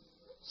bottle.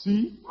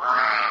 See?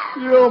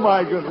 Oh,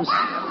 my goodness.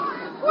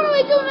 What do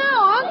we do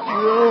now, Unc?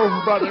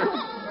 Oh, brother.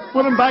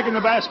 Put them back in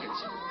the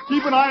baskets.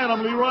 Keep an eye on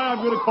them, Leroy.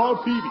 I'm going to call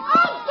Peevy.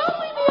 Unc, don't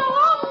leave me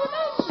alone with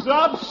this.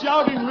 Stop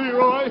shouting,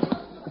 Leroy.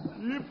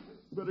 Yep.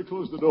 Better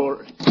close the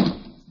door.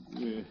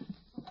 Yeah.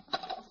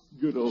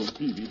 Good old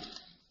Peevy.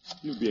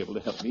 He'll be able to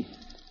help me.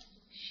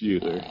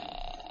 Sure.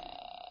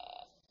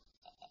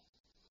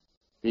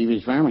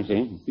 Peevy's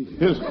Pharmacy.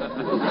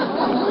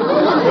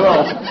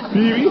 Hello,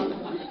 Peevy.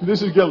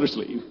 This is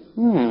Gildersleeve.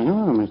 Oh,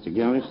 hello, Mr.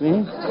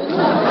 Gildersleeve.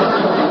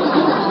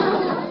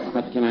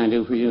 What can I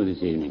do for you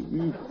this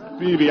evening?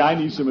 Peevy, I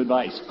need some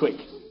advice, quick.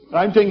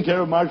 I'm taking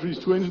care of Marjorie's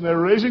twins, and they're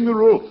raising the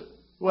roof.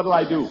 What'll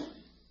I do?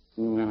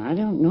 Well, I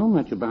don't know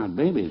much about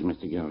babies,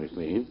 Mr.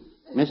 Gildersleeve.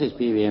 Mrs.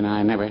 Peevy and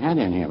I never had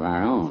any of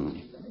our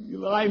own.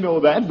 Well, I know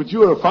that, but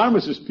you're a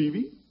pharmacist,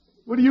 Peevy.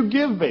 What do you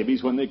give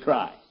babies when they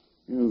cry?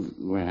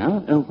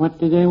 Well, what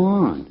do they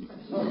want?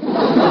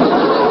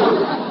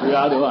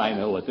 How do I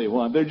know what they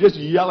want? They're just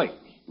yelling.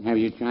 Have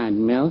you tried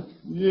milk?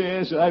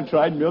 Yes, I've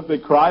tried milk. They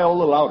cry all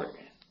the louder.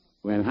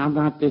 Well, how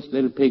about this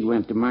little pig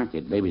went to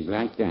market? Babies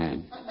like that.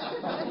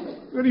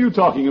 What are you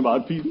talking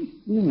about, Peevy?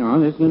 You know,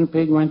 this little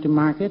pig went to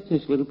market.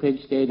 This little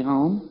pig stayed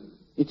home.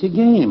 It's a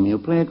game. You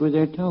play it with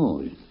their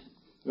toes.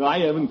 I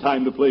haven't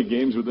time to play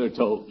games with their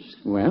toes.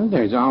 Well,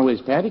 there's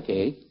always patty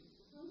cake.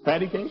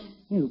 Patty cake?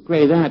 You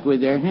play that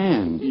with their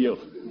hands.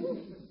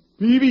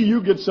 Peevy,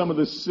 you get some of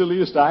the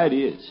silliest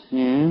ideas.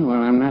 Yeah,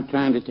 well, I'm not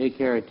trying to take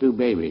care of 2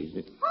 babies.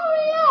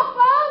 Hurry up,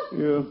 Unc!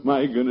 Oh,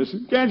 my goodness.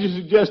 Can't you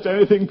suggest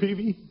anything,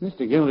 Peevy?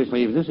 Mr.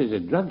 Gildersleeve, this is a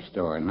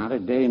drugstore, not a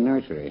day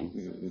nursery.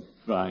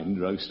 Fine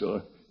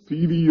drugstore.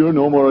 Peevy, you're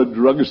no more a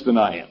druggist than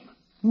I am.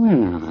 Well,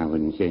 no, I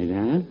wouldn't say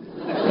that.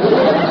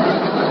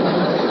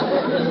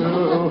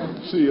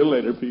 See you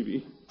later,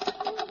 Peevy.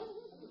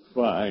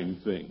 Fine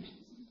thing.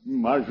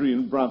 Marjorie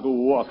and Bronco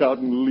walk out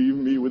and leave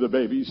me with the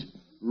babies.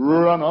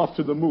 Run off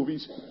to the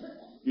movies.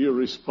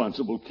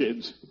 Irresponsible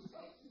kids.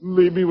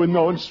 Leave me with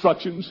no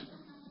instructions.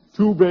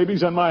 2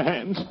 babies on my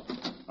hands.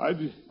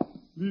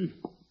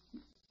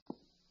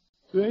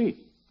 Say,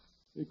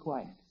 they're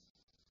quiet.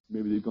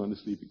 Maybe they've gone to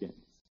sleep again.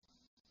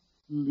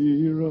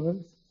 Leroy?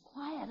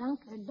 Quiet, Unc.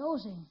 They're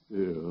dozing.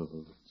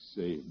 Oh,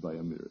 saved by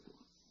a miracle.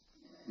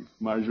 If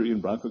Marjorie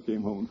and Bronco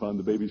came home and found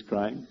the babies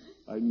crying,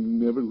 I'd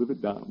never live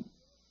it down.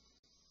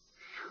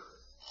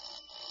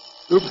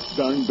 Oops,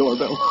 darn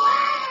doorbell.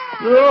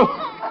 Oh,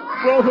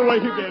 both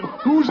awake again.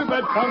 Who's at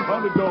that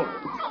confounded door?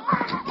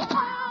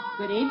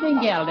 Good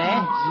evening, Gildy.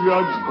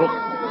 Judge Hook.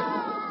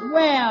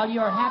 Well,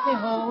 your happy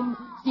home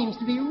seems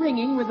to be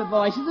ringing with the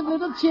voices of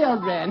little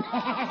children.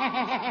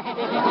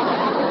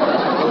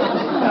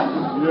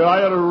 Yeah,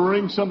 I ought to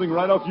wring something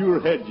right off your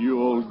head,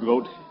 you old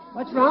goat.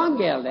 What's wrong,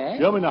 Gildy?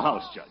 Come in the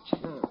house, Judge.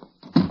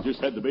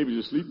 Just had the babies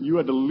asleep, and you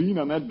had to lean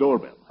on that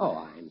doorbell.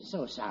 Oh, I'm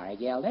so sorry,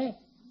 Gildy.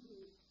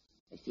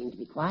 They seem to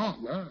be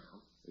quiet now.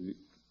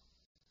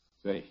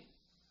 Say,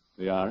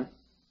 they are.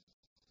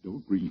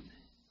 Don't breathe.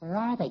 Where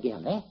are they,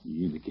 Gildy?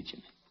 In the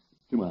kitchen.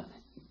 Come on.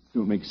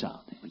 Don't make a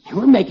sound.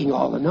 You're making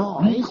all the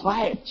noise. Be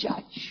quiet,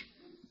 Judge.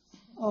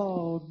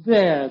 Oh,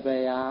 there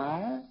they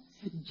are.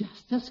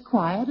 Just as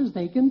quiet as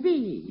they can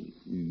be.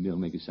 They'll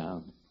make a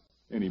sound.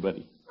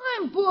 Anybody.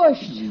 I'm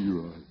bushed.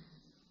 You're right.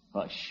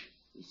 Hush.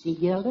 You see,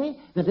 Gildy,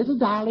 the little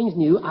darlings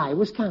knew I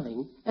was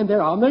coming, and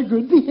they're on their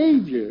good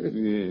behavior.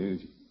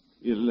 Yes.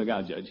 You look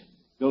out, Judge.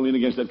 Don't lean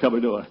against that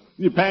cupboard door.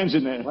 Your pan's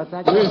in there. What's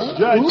that? Yes,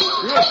 Judge.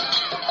 Yes.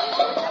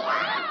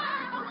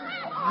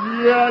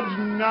 Judge,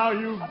 now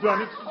you've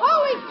done it.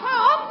 Holy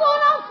cow, I'm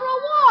going out for a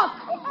walk.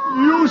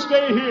 You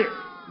stay here.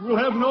 We'll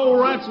have no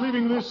rats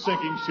leaving this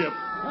sinking ship.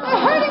 They're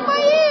hurting my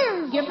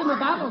ears. Give them a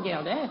bottle,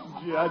 Gildy.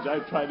 Gee, I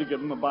tried to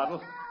give him a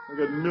bottle. I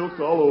got milk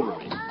all over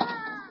me.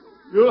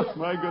 Oh,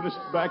 my goodness,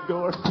 back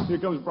door. Here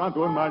comes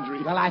Bronco and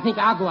Marjorie. Well, I think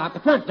I'll go out the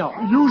front door.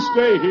 You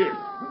stay here.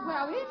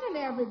 Well, isn't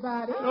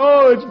everybody?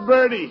 Oh, it's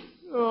Bertie.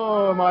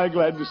 Oh, am I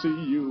glad to see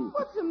you.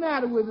 What's the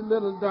matter with the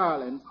little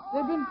darling?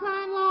 They've been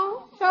crying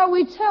long? Shall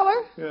we tell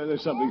her? Yeah,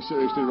 there's something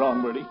seriously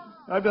wrong, Bertie.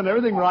 I've done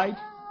everything right.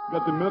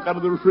 Got the milk out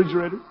of the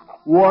refrigerator,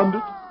 warmed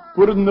it,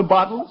 put it in the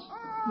bottles,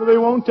 but they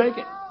won't take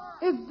it.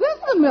 Is this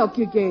the milk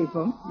you gave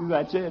them?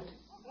 That's it.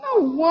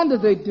 No wonder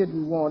they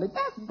didn't want it.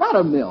 That's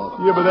buttermilk.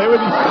 Yeah, but they would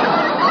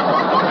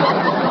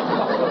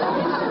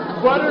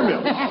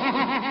buttermilk.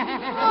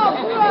 Oh,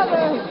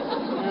 brother.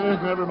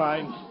 Never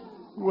mind.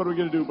 What are we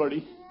going to do,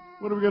 Bertie?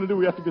 What are we going to do?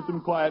 We have to get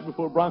them quiet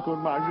before Bronco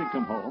and Marjorie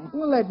come home.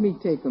 Well, let me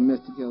take them,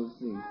 Mr.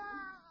 Gildersleeve.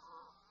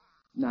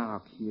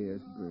 Now,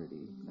 here's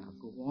Bertie. Now,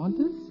 go on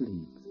to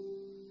sleep.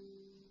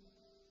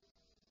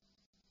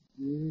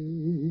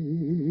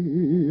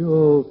 Day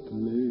of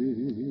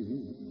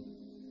play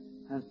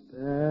has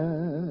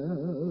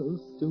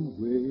passed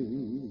away.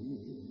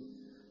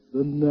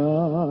 The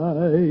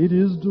night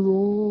is drawing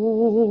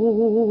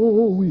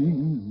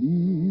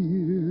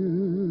near.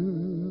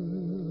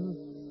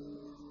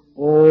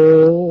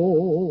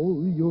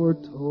 All your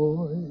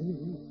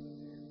toys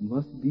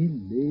must be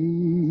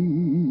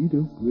laid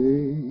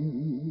away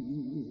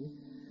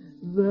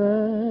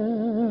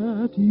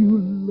that you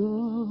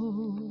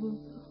love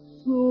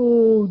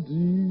so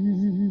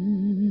dear.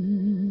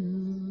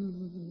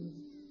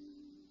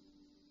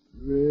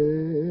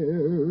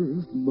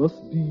 Prayers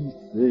must be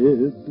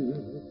said,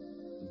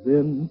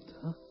 then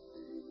tucked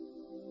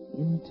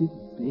into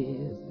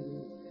bed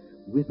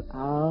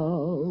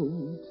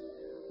without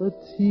a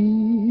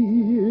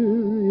tear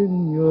in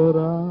your eye.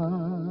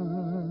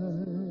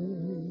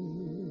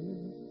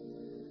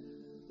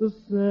 The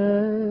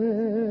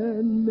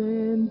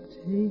Sandman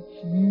takes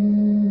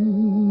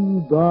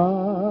you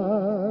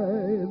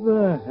by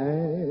the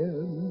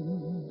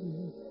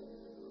hand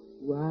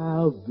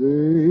while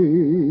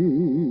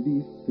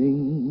Birdie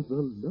sings a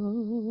lullaby.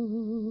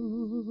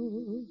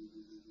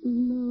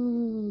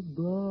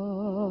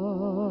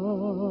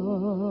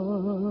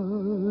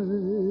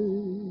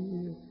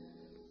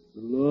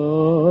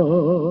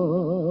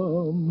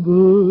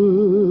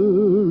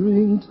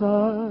 Slumbering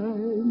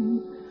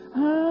time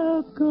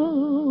hath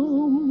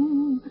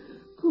come.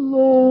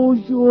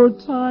 Close your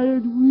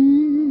tired,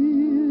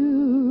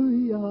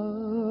 weary eyes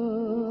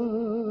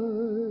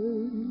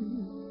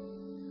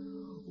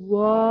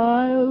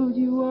while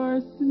you are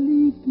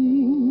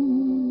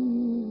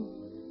sleeping,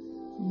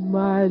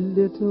 my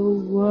little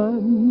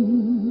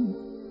one.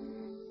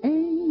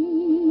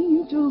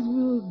 Angels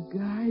will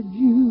guide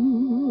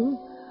you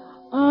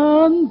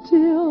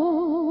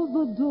until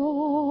the dawn.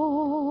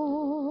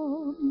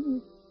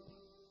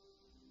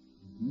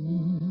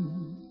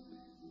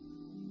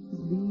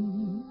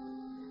 Sleep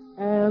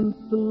and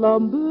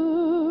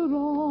slumber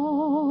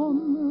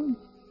on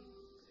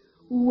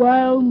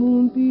while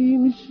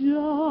moonbeams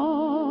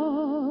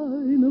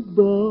shine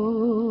above.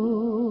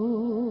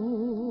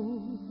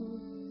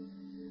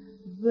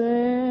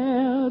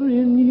 There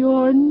in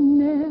your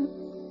nest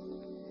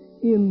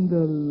in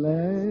the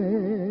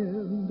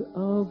land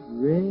of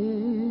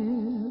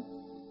rest,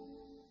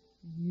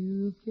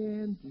 you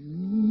can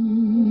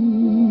dream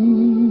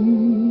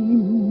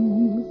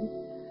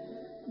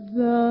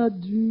the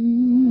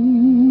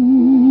dream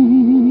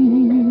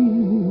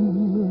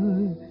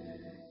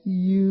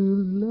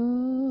you love.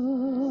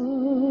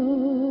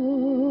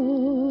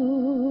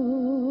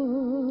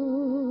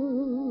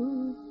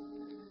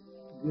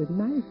 Good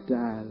night,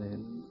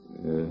 darling.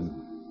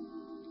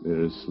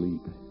 They're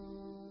asleep.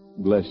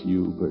 Bless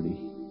you, Bertie.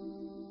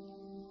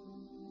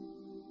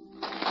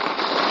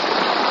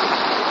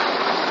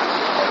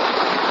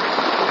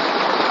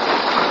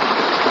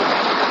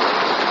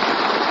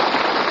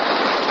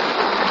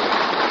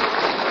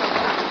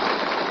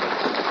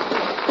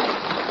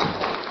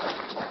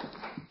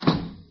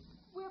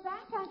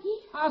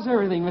 How's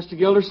everything, Mr.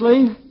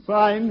 Gildersleeve?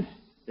 Fine.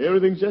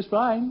 Everything's just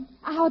fine.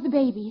 How are the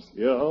babies?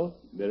 Yeah,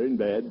 they're in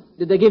bed.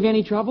 Did they give you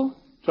any trouble?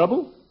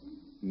 Trouble?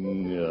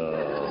 No.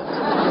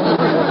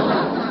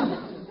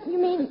 You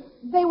mean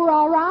they were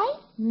all right?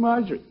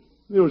 Marjorie,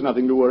 there was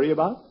nothing to worry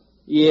about.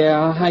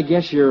 Yeah, I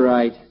guess you're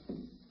right.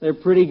 They're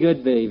pretty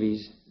good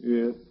babies.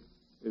 Yeah,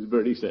 as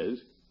Bertie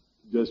says,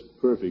 just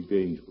perfect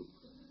angels.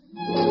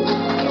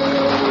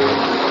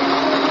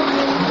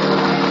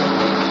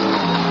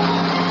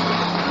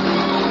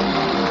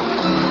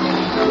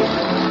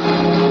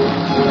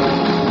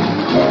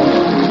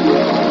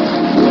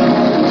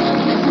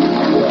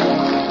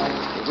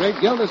 The Great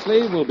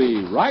Gildersleeve will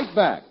be right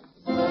back.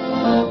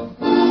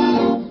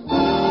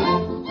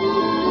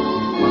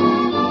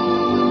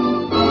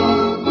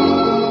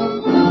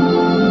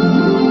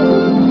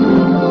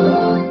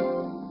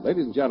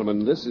 Ladies and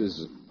gentlemen, this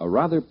is a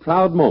rather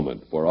proud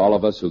moment for all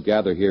of us who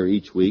gather here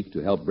each week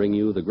to help bring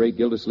you the Great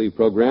Gildersleeve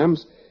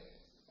programs.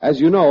 As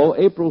you know,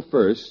 April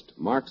 1st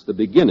marks the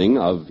beginning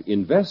of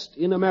Invest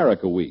in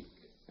America Week.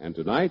 And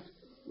tonight,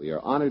 we are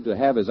honored to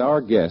have as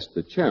our guest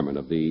the chairman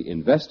of the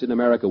Invest in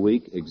America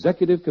Week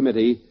Executive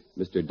Committee,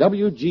 Mr.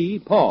 W.G.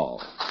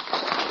 Paul.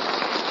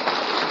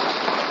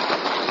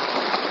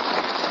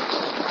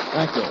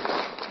 Thank you.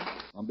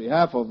 On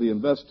behalf of the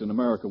Invest in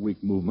America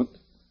Week movement,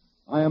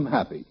 I am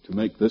happy to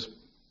make this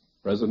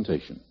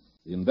presentation.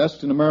 The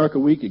Invest in America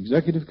Week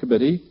Executive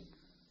Committee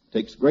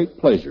takes great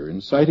pleasure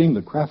in citing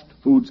the Kraft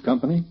Foods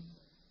Company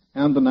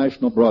and the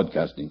National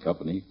Broadcasting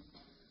Company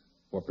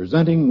for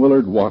presenting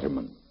Willard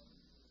Waterman,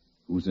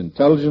 whose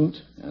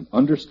intelligent and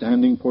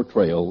understanding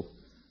portrayal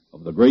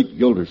of the Great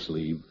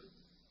Gildersleeve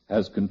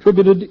has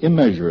contributed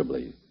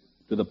immeasurably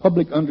to the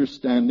public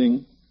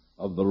understanding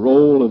of the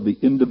role of the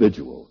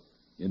individual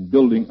in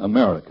building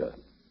America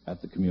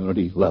at the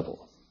community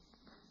level.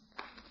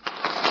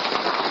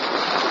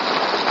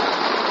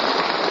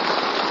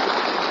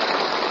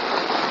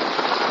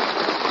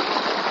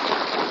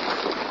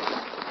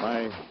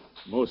 My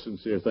most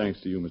sincere thanks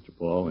to you, Mr.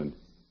 Paul, and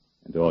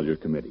to all your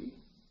committee.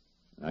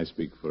 I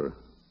speak for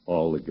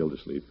all the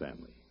Gildersleeve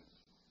family.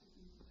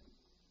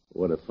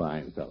 What a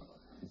fine fellow.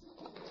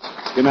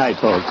 Good night,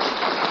 folks.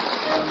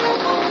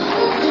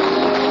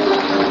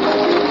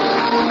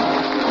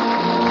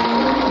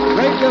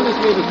 Great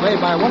Gildersleeve is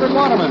played by Willard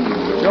Waterman.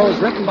 The show is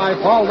written by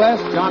Paul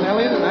West, John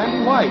Elliott, and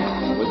Andy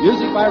White, with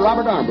music by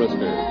Robert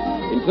Armbruster.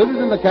 Included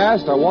in the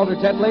cast are Walter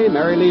Tetley,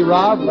 Mary Lee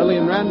Robb,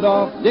 Lillian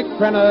Randolph, Dick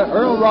Crenna,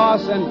 Earl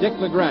Ross, and Dick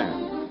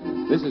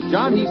LeGrand. This is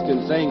John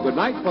Heaston saying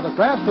goodnight for the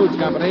Kraft Foods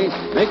Company,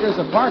 makers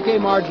of parquet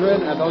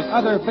margarine and those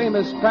other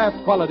famous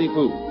Kraft quality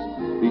foods.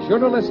 Be sure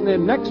to listen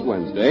in next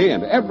Wednesday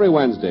and every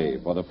Wednesday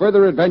for the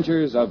further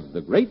adventures of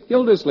the Great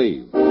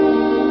Gildersleeve.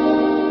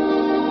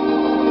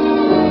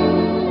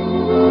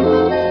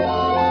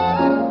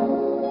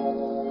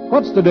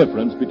 What's the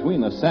difference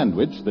between a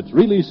sandwich that's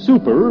really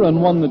super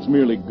and one that's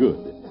merely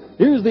good?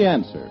 Here's the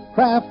answer.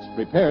 Kraft's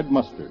Prepared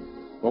Mustard.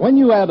 For when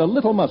you add a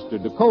little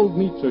mustard to cold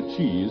meats or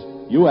cheese,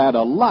 you add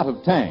a lot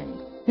of tang.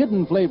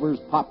 Hidden flavors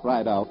pop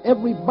right out.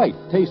 Every bite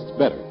tastes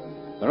better.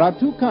 There are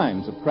two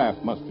kinds of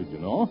Kraft mustard, you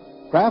know.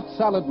 Kraft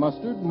salad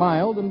mustard,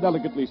 mild and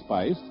delicately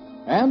spiced,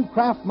 and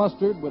Kraft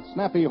mustard with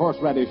snappy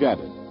horseradish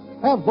added.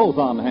 Have both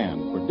on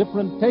hand for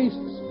different tastes,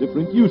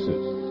 different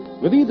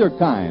uses. With either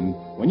kind,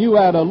 when you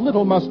add a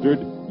little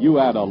mustard, you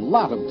add a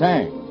lot of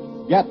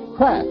tang. Get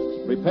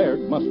Kraft's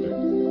Prepared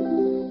Mustard.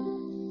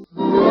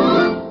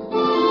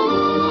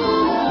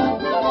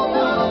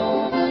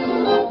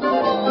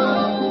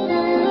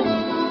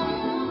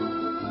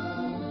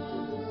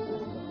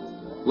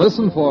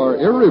 Listen for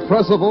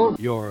Irrepressible,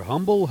 your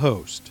humble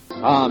host,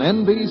 on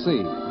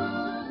NBC.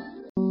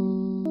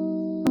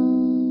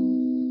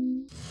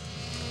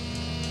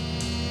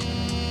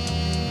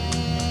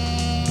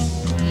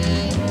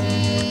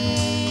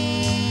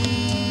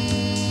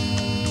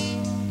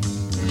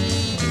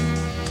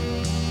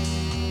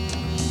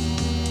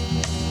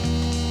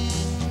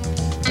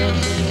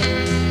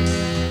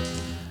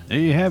 There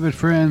you have it,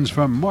 friends,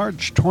 from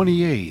March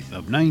 28th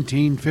of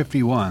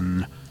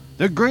 1951.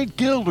 The Great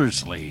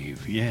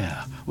Gildersleeve,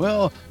 yeah.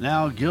 Well,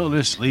 now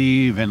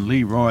Gildersleeve and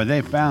Leroy,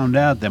 they found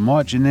out that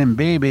watching them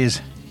babies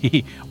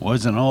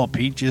wasn't all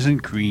peaches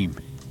and cream.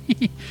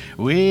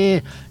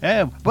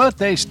 But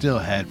they still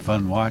had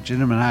fun watching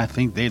them, and I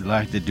think they'd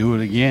like to do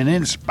it again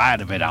in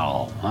spite of it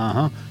all.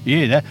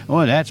 Yeah,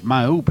 that's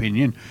my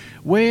opinion.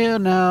 Well,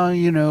 now,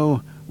 you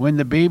know, when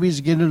the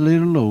babies get a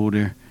little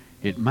older,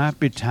 it might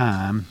be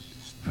time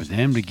for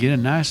them to get a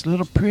nice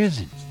little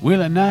present.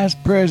 Well, a nice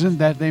present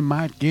that they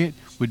might get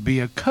would be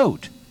a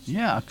coat.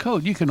 Yeah, a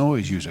coat. You can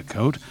always use a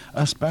coat,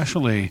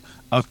 especially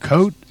a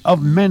coat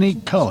of many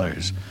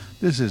colors.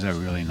 This is a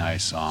really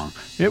nice song.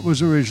 It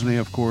was originally,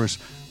 of course,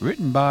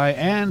 written by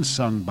and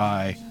sung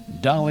by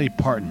Dolly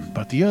Parton.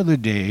 But the other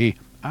day,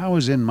 I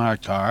was in my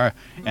car,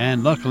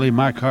 and luckily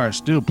my car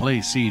still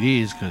plays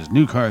CDs, because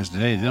new cars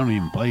today, they don't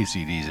even play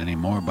CDs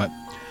anymore. But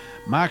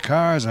my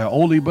car is a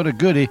oldie but a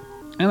goodie,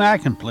 and I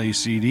can play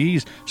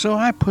CDs. So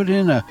I put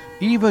in a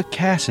Eva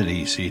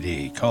Cassidy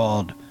CD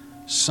called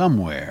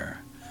Somewhere.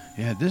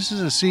 Yeah, this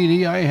is a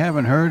CD I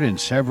haven't heard in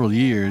several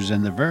years,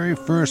 and the very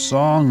first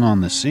song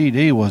on the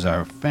CD was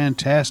our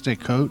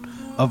fantastic Coat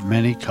of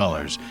Many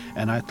Colors.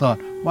 And I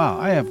thought, wow,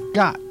 I have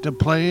got to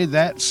play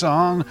that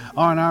song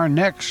on our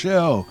next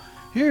show.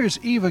 Here's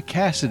Eva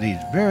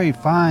Cassidy's very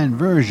fine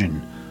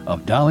version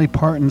of Dolly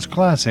Parton's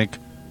classic,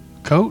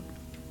 Coat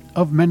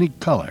of Many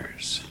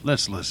Colors.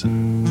 Let's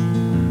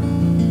listen.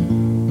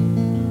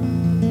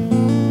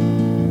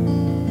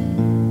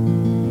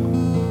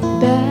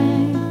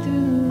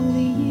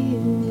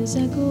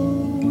 I go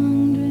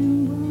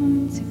wandering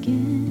once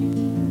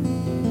again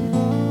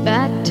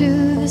back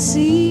to the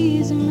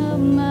season of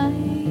my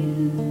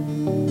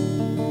youth.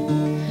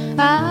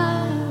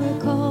 I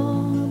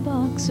recall a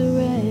box of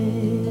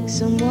rags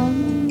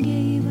someone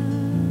gave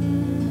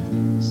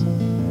us.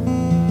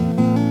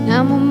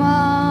 Now my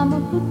mama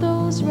put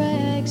those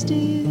rags to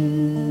use.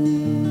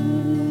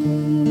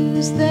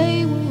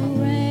 They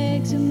were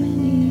rags of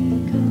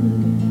many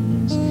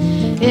colors.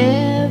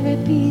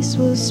 piece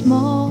was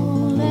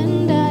small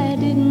and I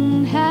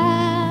didn't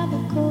have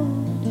a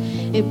coat.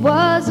 It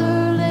was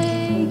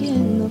early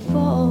in the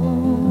fall.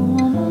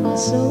 Mama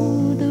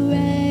sewed the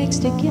rags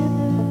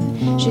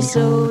together. She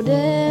sewed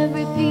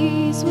every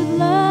piece with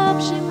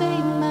love. She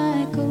made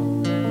my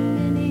coat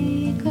in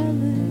many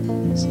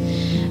colors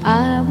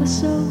I was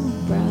so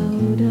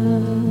proud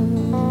of.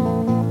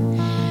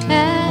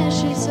 As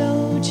she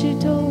sewed, she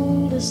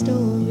told a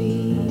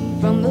story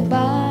from the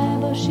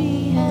Bible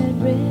she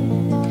had read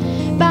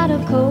about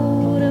a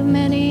coat of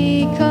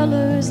many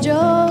colors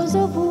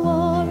Joseph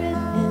wore it,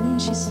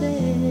 and she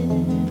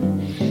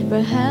said,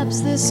 perhaps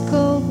this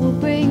coat will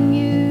bring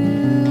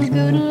you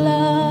good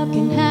luck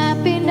and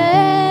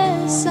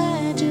happiness.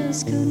 I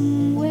just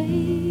couldn't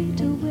wait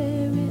to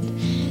wear it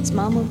as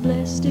Mama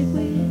blessed it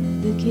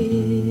with the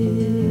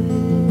kiss.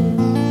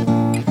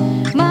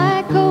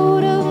 My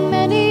coat of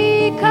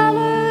many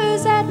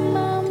colors that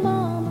my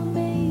mama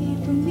made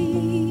for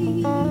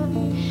me,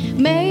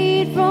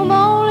 made from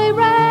only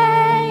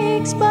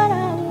rags, but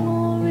I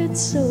wore it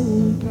so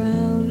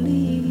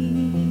proudly.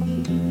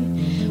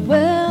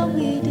 Well,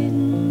 we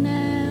didn't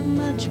have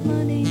much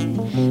money.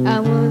 I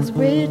was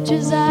rich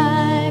as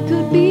I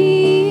could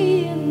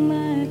be, in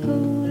my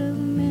coat of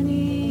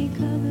many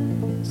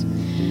colors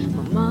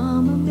my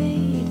mama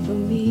made for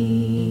me.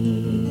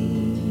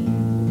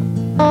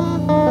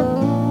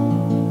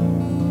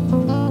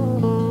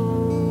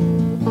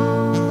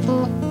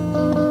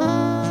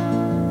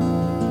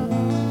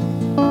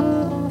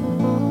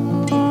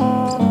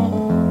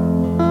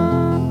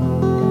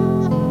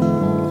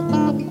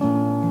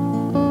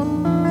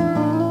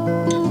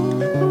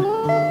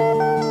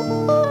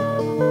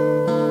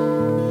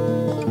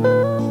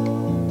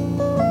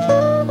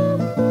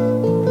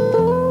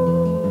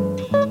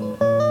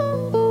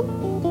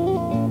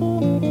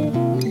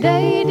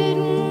 They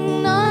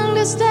didn't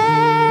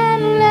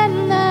understand,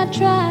 and I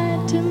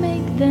tried to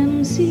make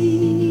them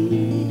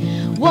see.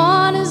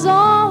 One is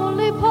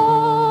only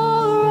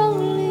poor,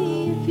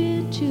 only if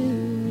you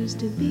choose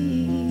to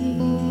be.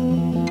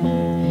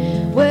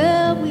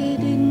 Well, we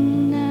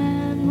didn't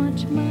have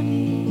much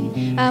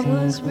money. I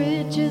was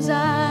rich as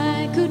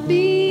I could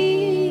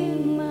be,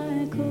 in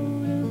my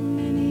coat of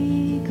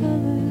many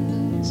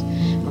colors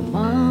my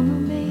mama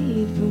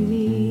made for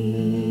me.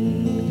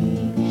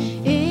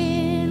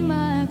 In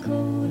my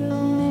coat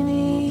of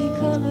many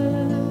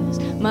colors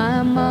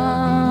my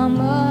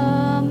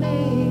mama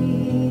made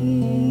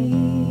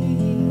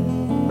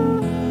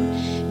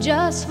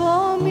just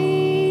for me.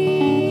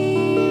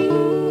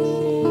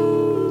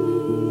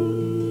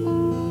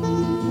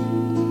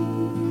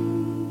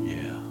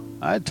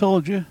 I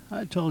told you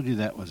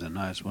that was a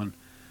nice one.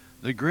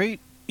 The great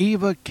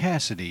Eva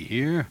Cassidy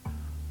here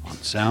on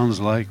Sounds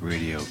Like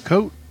Radio,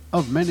 Coat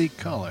of Many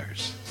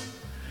Colors.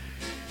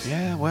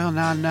 Yeah, well,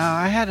 now,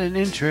 I had an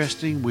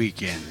interesting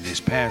weekend this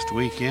past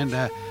weekend.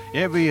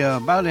 Every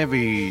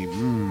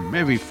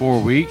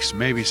 4 weeks,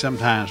 maybe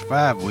sometimes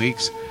 5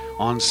 weeks,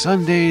 on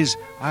Sundays,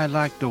 I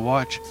like to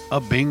watch a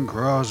Bing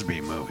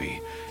Crosby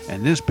movie.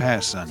 And this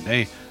past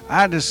Sunday,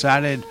 I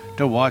decided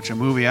to watch a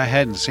movie I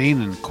hadn't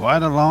seen in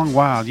quite a long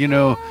while. You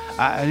know,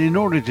 in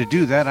order to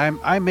do that,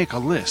 I make a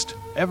list.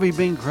 Every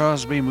Bing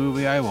Crosby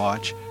movie I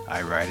watch,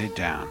 I write it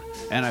down.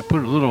 And I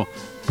put a little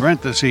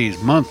parentheses,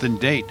 month and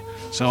date,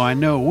 so I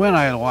know when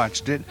I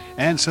watched it,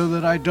 and so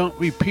that I don't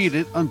repeat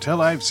it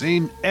until I've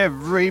seen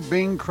every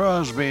Bing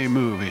Crosby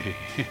movie.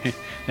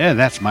 Yeah,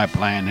 that's my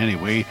plan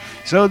anyway.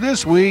 So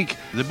this week,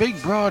 The Big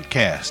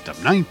Broadcast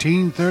of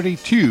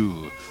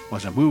 1932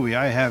 was a movie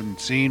I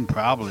haven't seen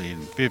probably in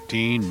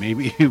 15,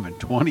 maybe even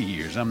 20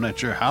 years. I'm not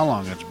sure how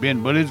long it's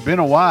been, but it's been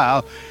a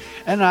while.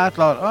 And I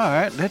thought, all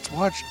right, let's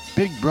watch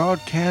Big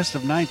Broadcast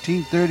of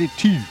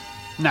 1932.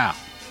 Now,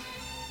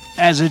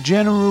 as a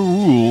general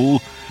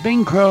rule,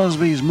 Bing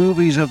Crosby's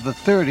movies of the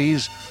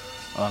 30s,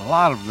 a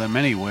lot of them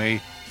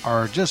anyway,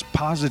 are just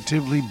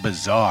positively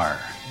bizarre.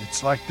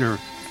 It's like they're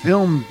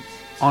filmed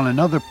on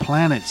another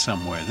planet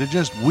somewhere. They're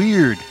just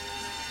weird.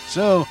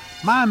 So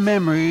my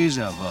memories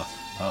of a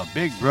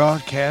Big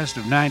Broadcast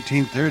of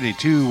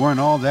 1932 weren't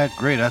all that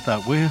great. I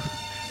thought, well,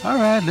 all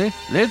right,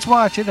 let's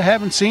watch it. I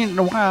haven't seen it in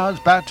a while. It's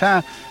about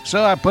time.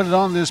 So I put it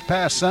on this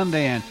past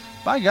Sunday, and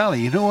by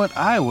golly, you know what?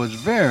 I was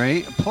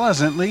very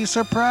pleasantly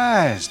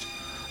surprised.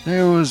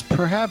 There was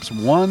perhaps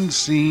one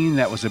scene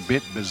that was a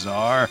bit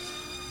bizarre.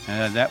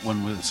 That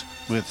one was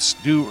with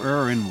Stu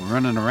Irwin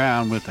running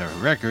around with a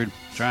record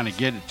trying to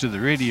get it to the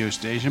radio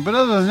station. But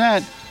other than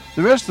that,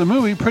 the rest of the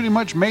movie pretty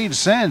much made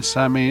sense.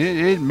 I mean,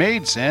 it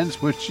made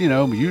sense, which, you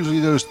know, usually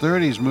those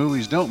 30s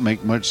movies don't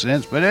make much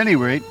sense. But at any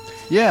rate,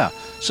 yeah.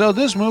 So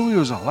this movie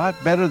was a lot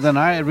better than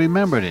I had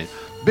remembered it.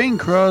 Bing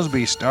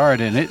Crosby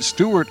starred in it.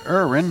 Stuart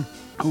Irwin,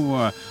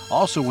 who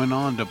also went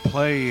on to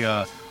play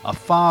a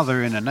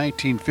father in a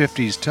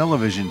 1950s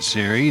television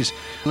series.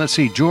 Let's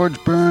see,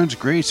 George Burns,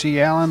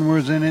 Gracie Allen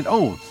was in it.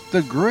 Oh,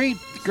 the great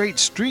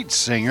street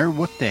singer,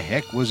 what the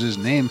heck was his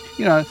name?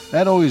 You know,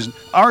 that always,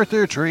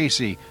 Arthur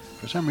Tracy.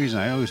 For some reason,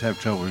 I always have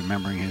trouble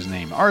remembering his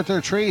name. Arthur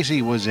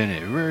Tracy was in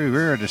it. Very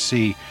rare to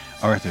see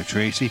Arthur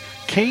Tracy.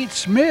 Kate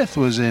Smith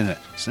was in it.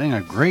 Sang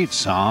a great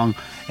song.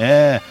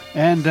 Cab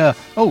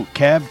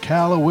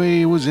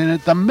Calloway was in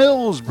it. The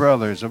Mills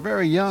Brothers, a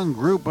very young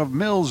group of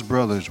Mills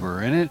Brothers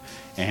were in it.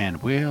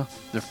 And, well,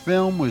 the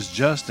film was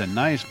just a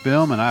nice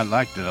film, and I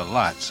liked it a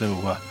lot.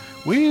 So,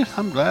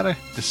 I'm glad I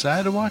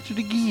decided to watch it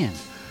again.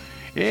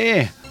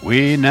 Yeah,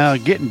 we now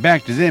getting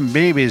back to them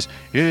babies.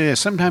 Yeah,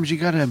 sometimes you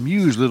gotta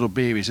amuse little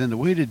babies, and the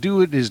way to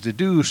do it is to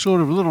do sort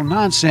of little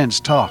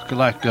nonsense talk,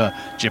 like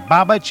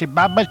chibaba,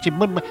 chibaba,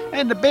 chibaba,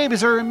 and the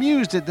babies are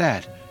amused at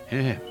that.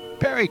 Yeah,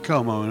 Perry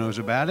Como knows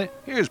about it.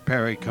 Here's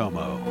Perry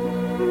Como.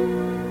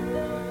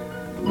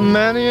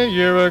 Many a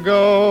year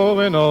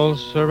ago in old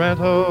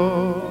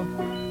Sorrento,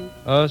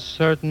 a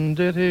certain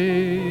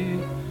ditty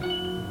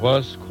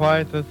was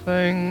quite the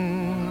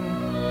thing.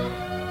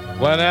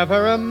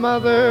 Whenever a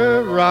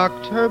mother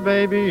rocked her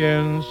baby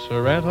in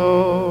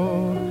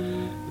Sorrento,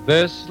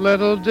 this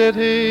little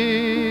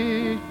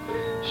ditty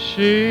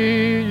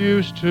she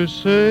used to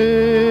sing.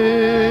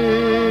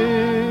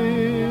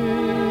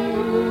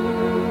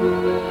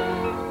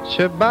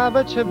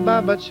 Chibaba,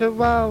 chibaba,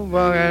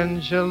 chihuahua,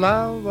 and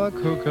chihuahua,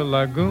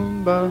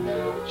 cucalagoomba.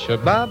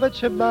 Chibaba,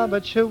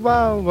 chibaba,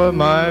 chihuahua,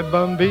 my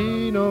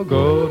bambino,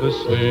 go to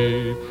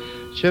sleep.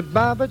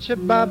 Chibaba,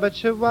 chibaba,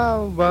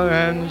 chihuahua,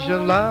 and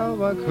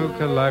chihuahua,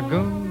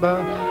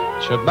 cucalagoomba.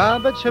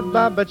 Chibaba,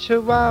 chibaba,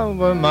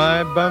 chihuahua,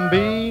 my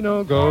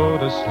bambino, go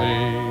to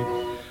sleep.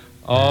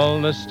 All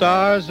the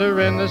stars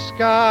are in the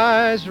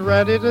skies,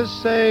 ready to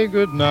say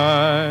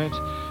goodnight.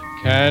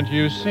 Can't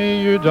you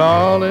see your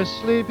doll is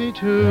sleepy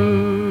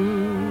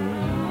too?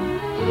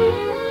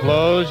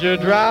 Close your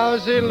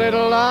drowsy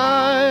little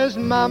eyes,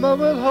 Mama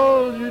will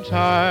hold you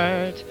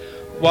tight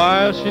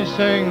while she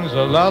sings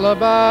a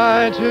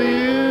lullaby to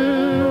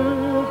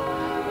you.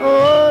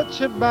 Oh,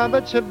 chibaba,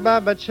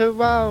 chibaba,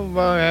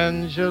 chihuahua,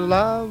 and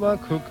chihuahua,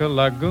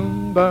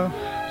 cucalagoomba.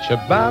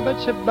 Chibaba,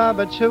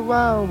 chibaba,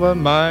 chihuahua,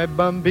 my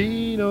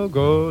bambino,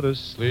 go to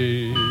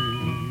sleep.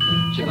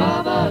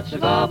 Chibaba,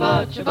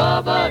 chibaba,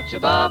 chibaba,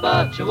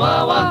 chibaba,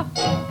 chihuahua,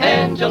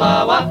 and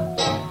chihuahua.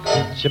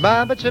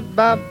 Chibaba,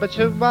 chibaba,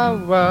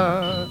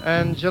 chihuahua,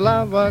 and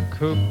chihuahua,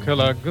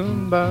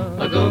 cucalagoomba.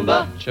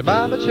 Lagoomba.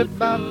 Chibaba,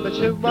 chibaba,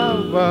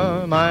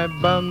 chihuahua, my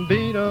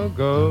bambino,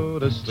 go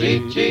to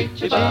sleep. Chee,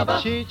 chee, chibaba.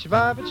 Chee, chee,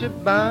 chibaba,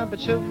 chibaba,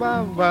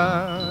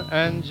 chihuahua,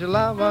 and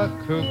chihuahua,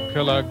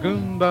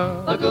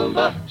 cucalagoomba.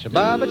 Lagoomba.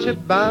 Chibaba,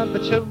 chibaba,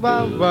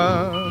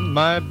 chihuahua,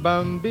 my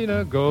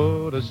bambino,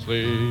 go to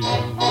sleep.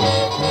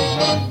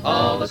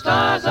 All the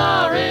stars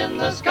are in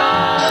the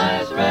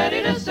skies,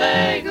 ready to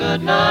say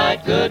good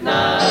night, good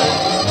night.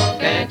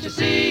 Can't you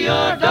see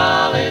your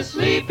doll is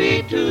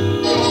sleepy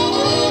too?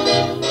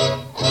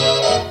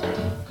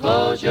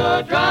 Close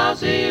your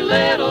drowsy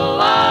little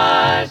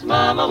eyes,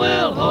 Mama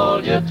will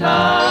hold you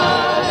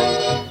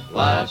tight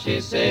while she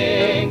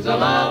sings a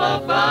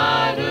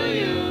lullaby to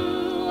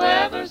you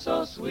ever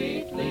so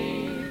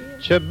sweetly.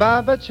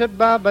 Chibaba,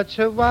 chibaba,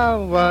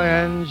 chihuahua,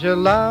 and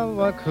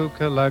chihuahua,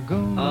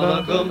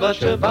 cucalagoomba. Alagoomba,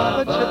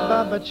 Chibaba, chibaba.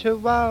 chibaba,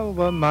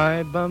 chihuahua,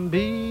 my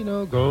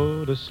bambino,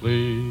 go to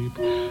sleep.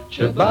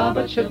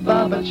 Chibaba,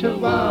 chibaba,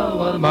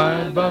 chihuahua,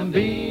 my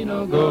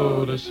bambino,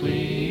 go to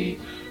sleep.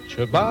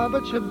 Chibaba,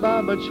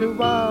 chibaba,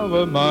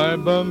 chihuahua, my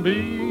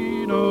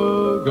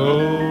bambino,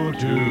 go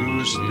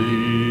to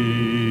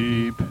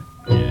sleep.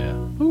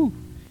 Yeah. Ooh.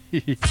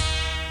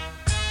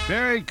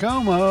 Perry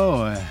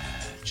Como.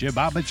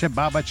 Chibaba,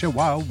 chibaba,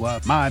 chihuahua,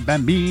 my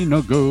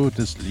bambino, go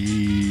to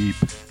sleep.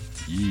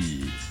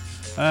 Yeah.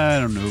 I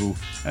don't know.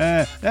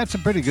 That's a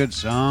pretty good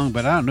song,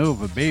 but I don't know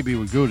if a baby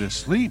would go to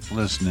sleep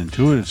listening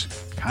to it. It's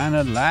kind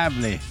of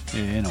lively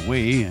in a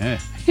way.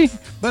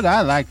 But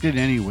I liked it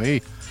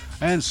anyway.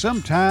 And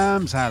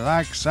sometimes I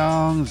like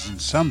songs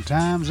and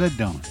sometimes I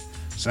don't.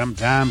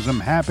 Sometimes I'm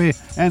happy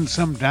and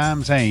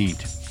sometimes I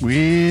ain't.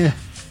 Well,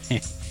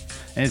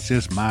 it's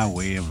just my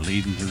way of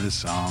leading to the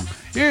song.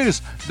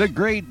 Here's the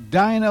Great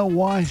Dinah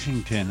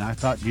Washington. I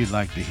thought you'd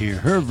like to hear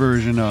her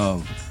version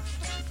of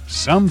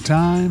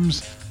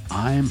Sometimes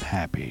I'm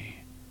Happy.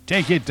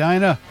 Take it,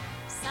 Dinah.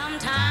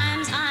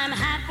 Sometimes I'm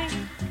happy,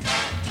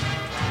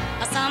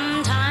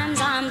 sometimes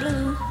I'm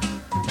blue.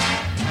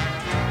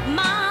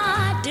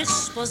 My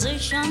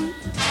disposition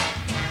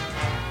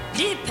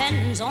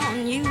depends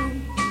on you.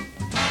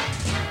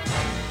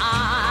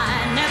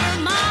 I never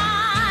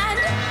mind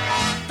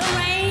the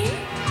rain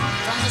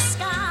from the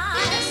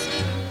skies,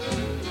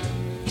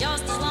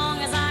 just as long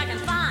as I can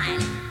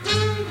find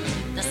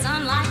the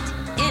sunlight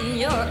in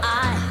your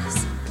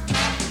eyes.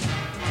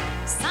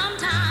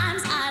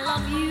 Sometimes I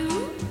love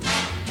you,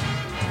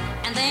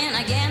 and then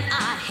again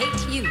I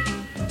hate you.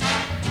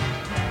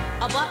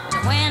 But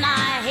when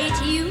I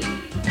hate you,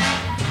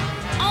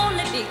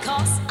 only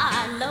because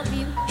I love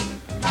you.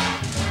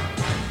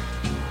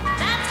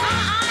 That's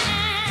how I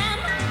am,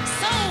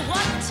 so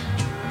what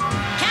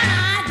can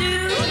I do?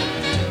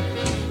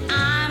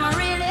 I'm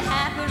really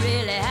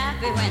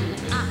happy when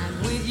I'm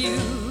with you.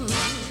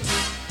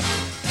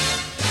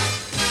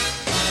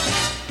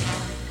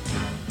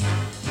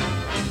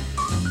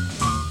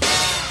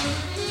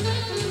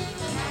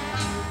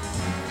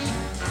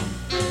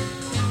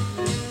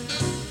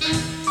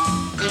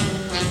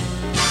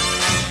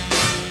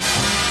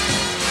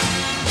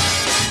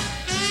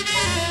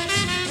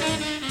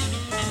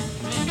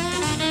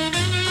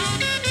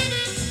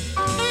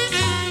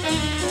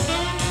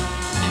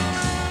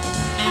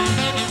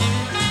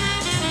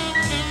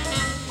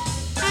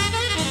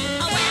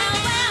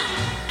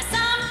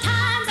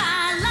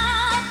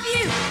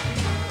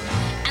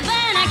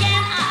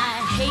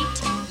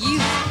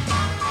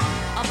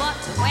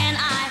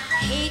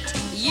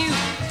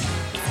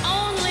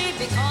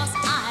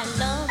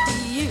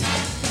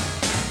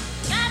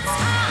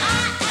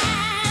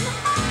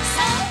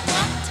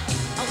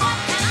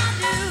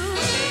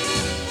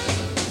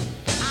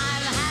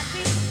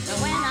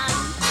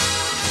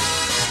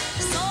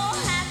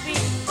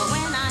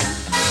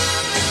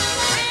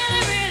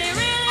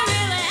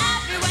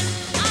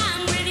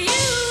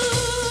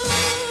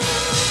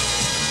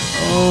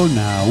 Oh,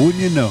 now,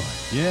 wouldn't you know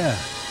it? Yeah.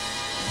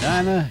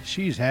 Dinah,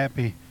 she's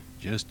happy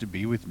just to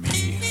be with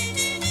me.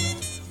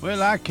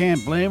 Well, I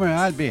can't blame her.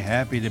 I'd be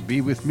happy to be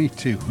with me,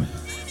 too.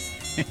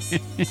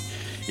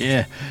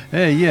 Yeah.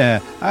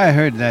 I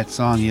heard that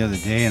song the other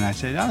day, and I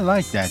said, I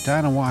like that.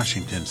 Dinah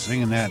Washington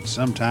singing that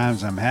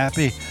Sometimes I'm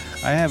Happy.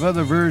 I have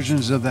other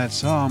versions of that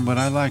song, but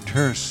I liked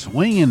her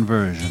swinging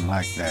version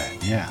like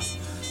that. Yeah.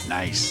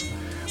 Nice.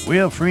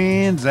 Well,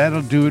 friends,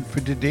 that'll do it for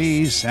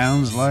today's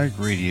Sounds Like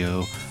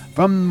Radio.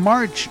 From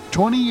March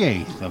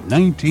 28th of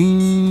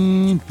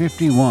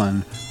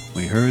 1951,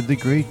 we heard the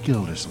Great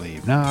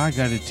Gildersleeve. Now, I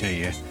got to tell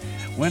you,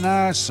 when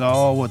I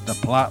saw what the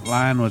plot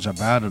line was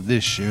about of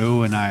this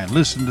show, and I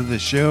listened to the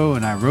show,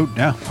 and I wrote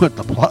down what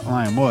the plot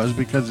line was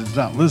because it's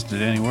not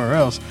listed anywhere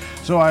else,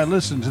 so I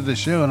listened to the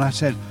show, and I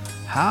said,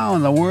 how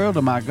in the world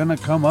am I going to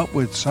come up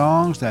with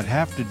songs that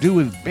have to do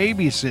with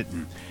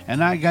babysitting?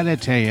 And I got to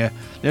tell you,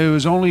 there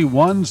was only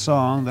one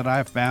song that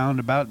I found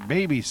about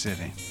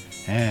babysitting.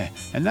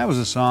 And that was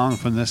a song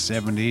from the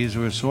 70s. It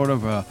was sort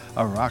of a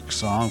rock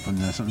song from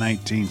the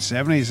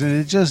 1970s, and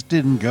it just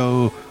didn't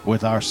go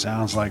with our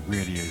Sounds Like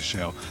Radio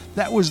show.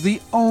 That was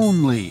the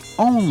only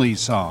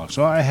song.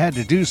 So I had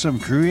to do some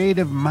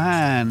creative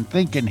mind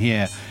thinking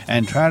here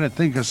and try to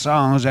think of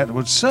songs that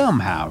would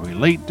somehow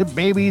relate to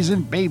babies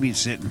and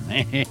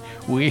babysitting.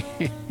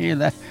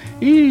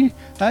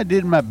 I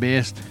did my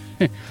best.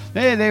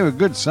 They were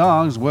good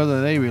songs,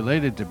 whether they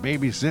related to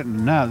babysitting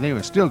or not. They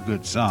were still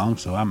good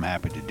songs, so I'm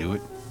happy to do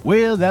it.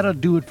 Well, that'll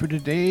do it for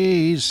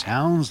today's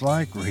Sounds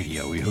Like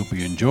Radio. We hope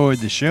you enjoyed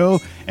the show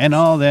and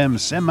all them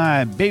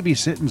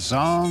semi-babysitting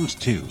songs,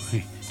 too.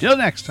 Till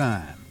next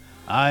time,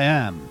 I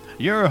am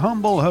your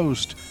humble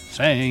host,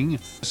 saying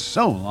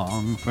so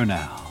long for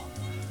now.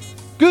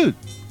 Good.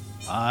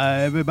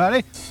 Bye,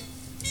 everybody.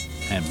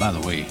 And by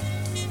the way,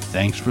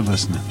 thanks for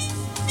listening.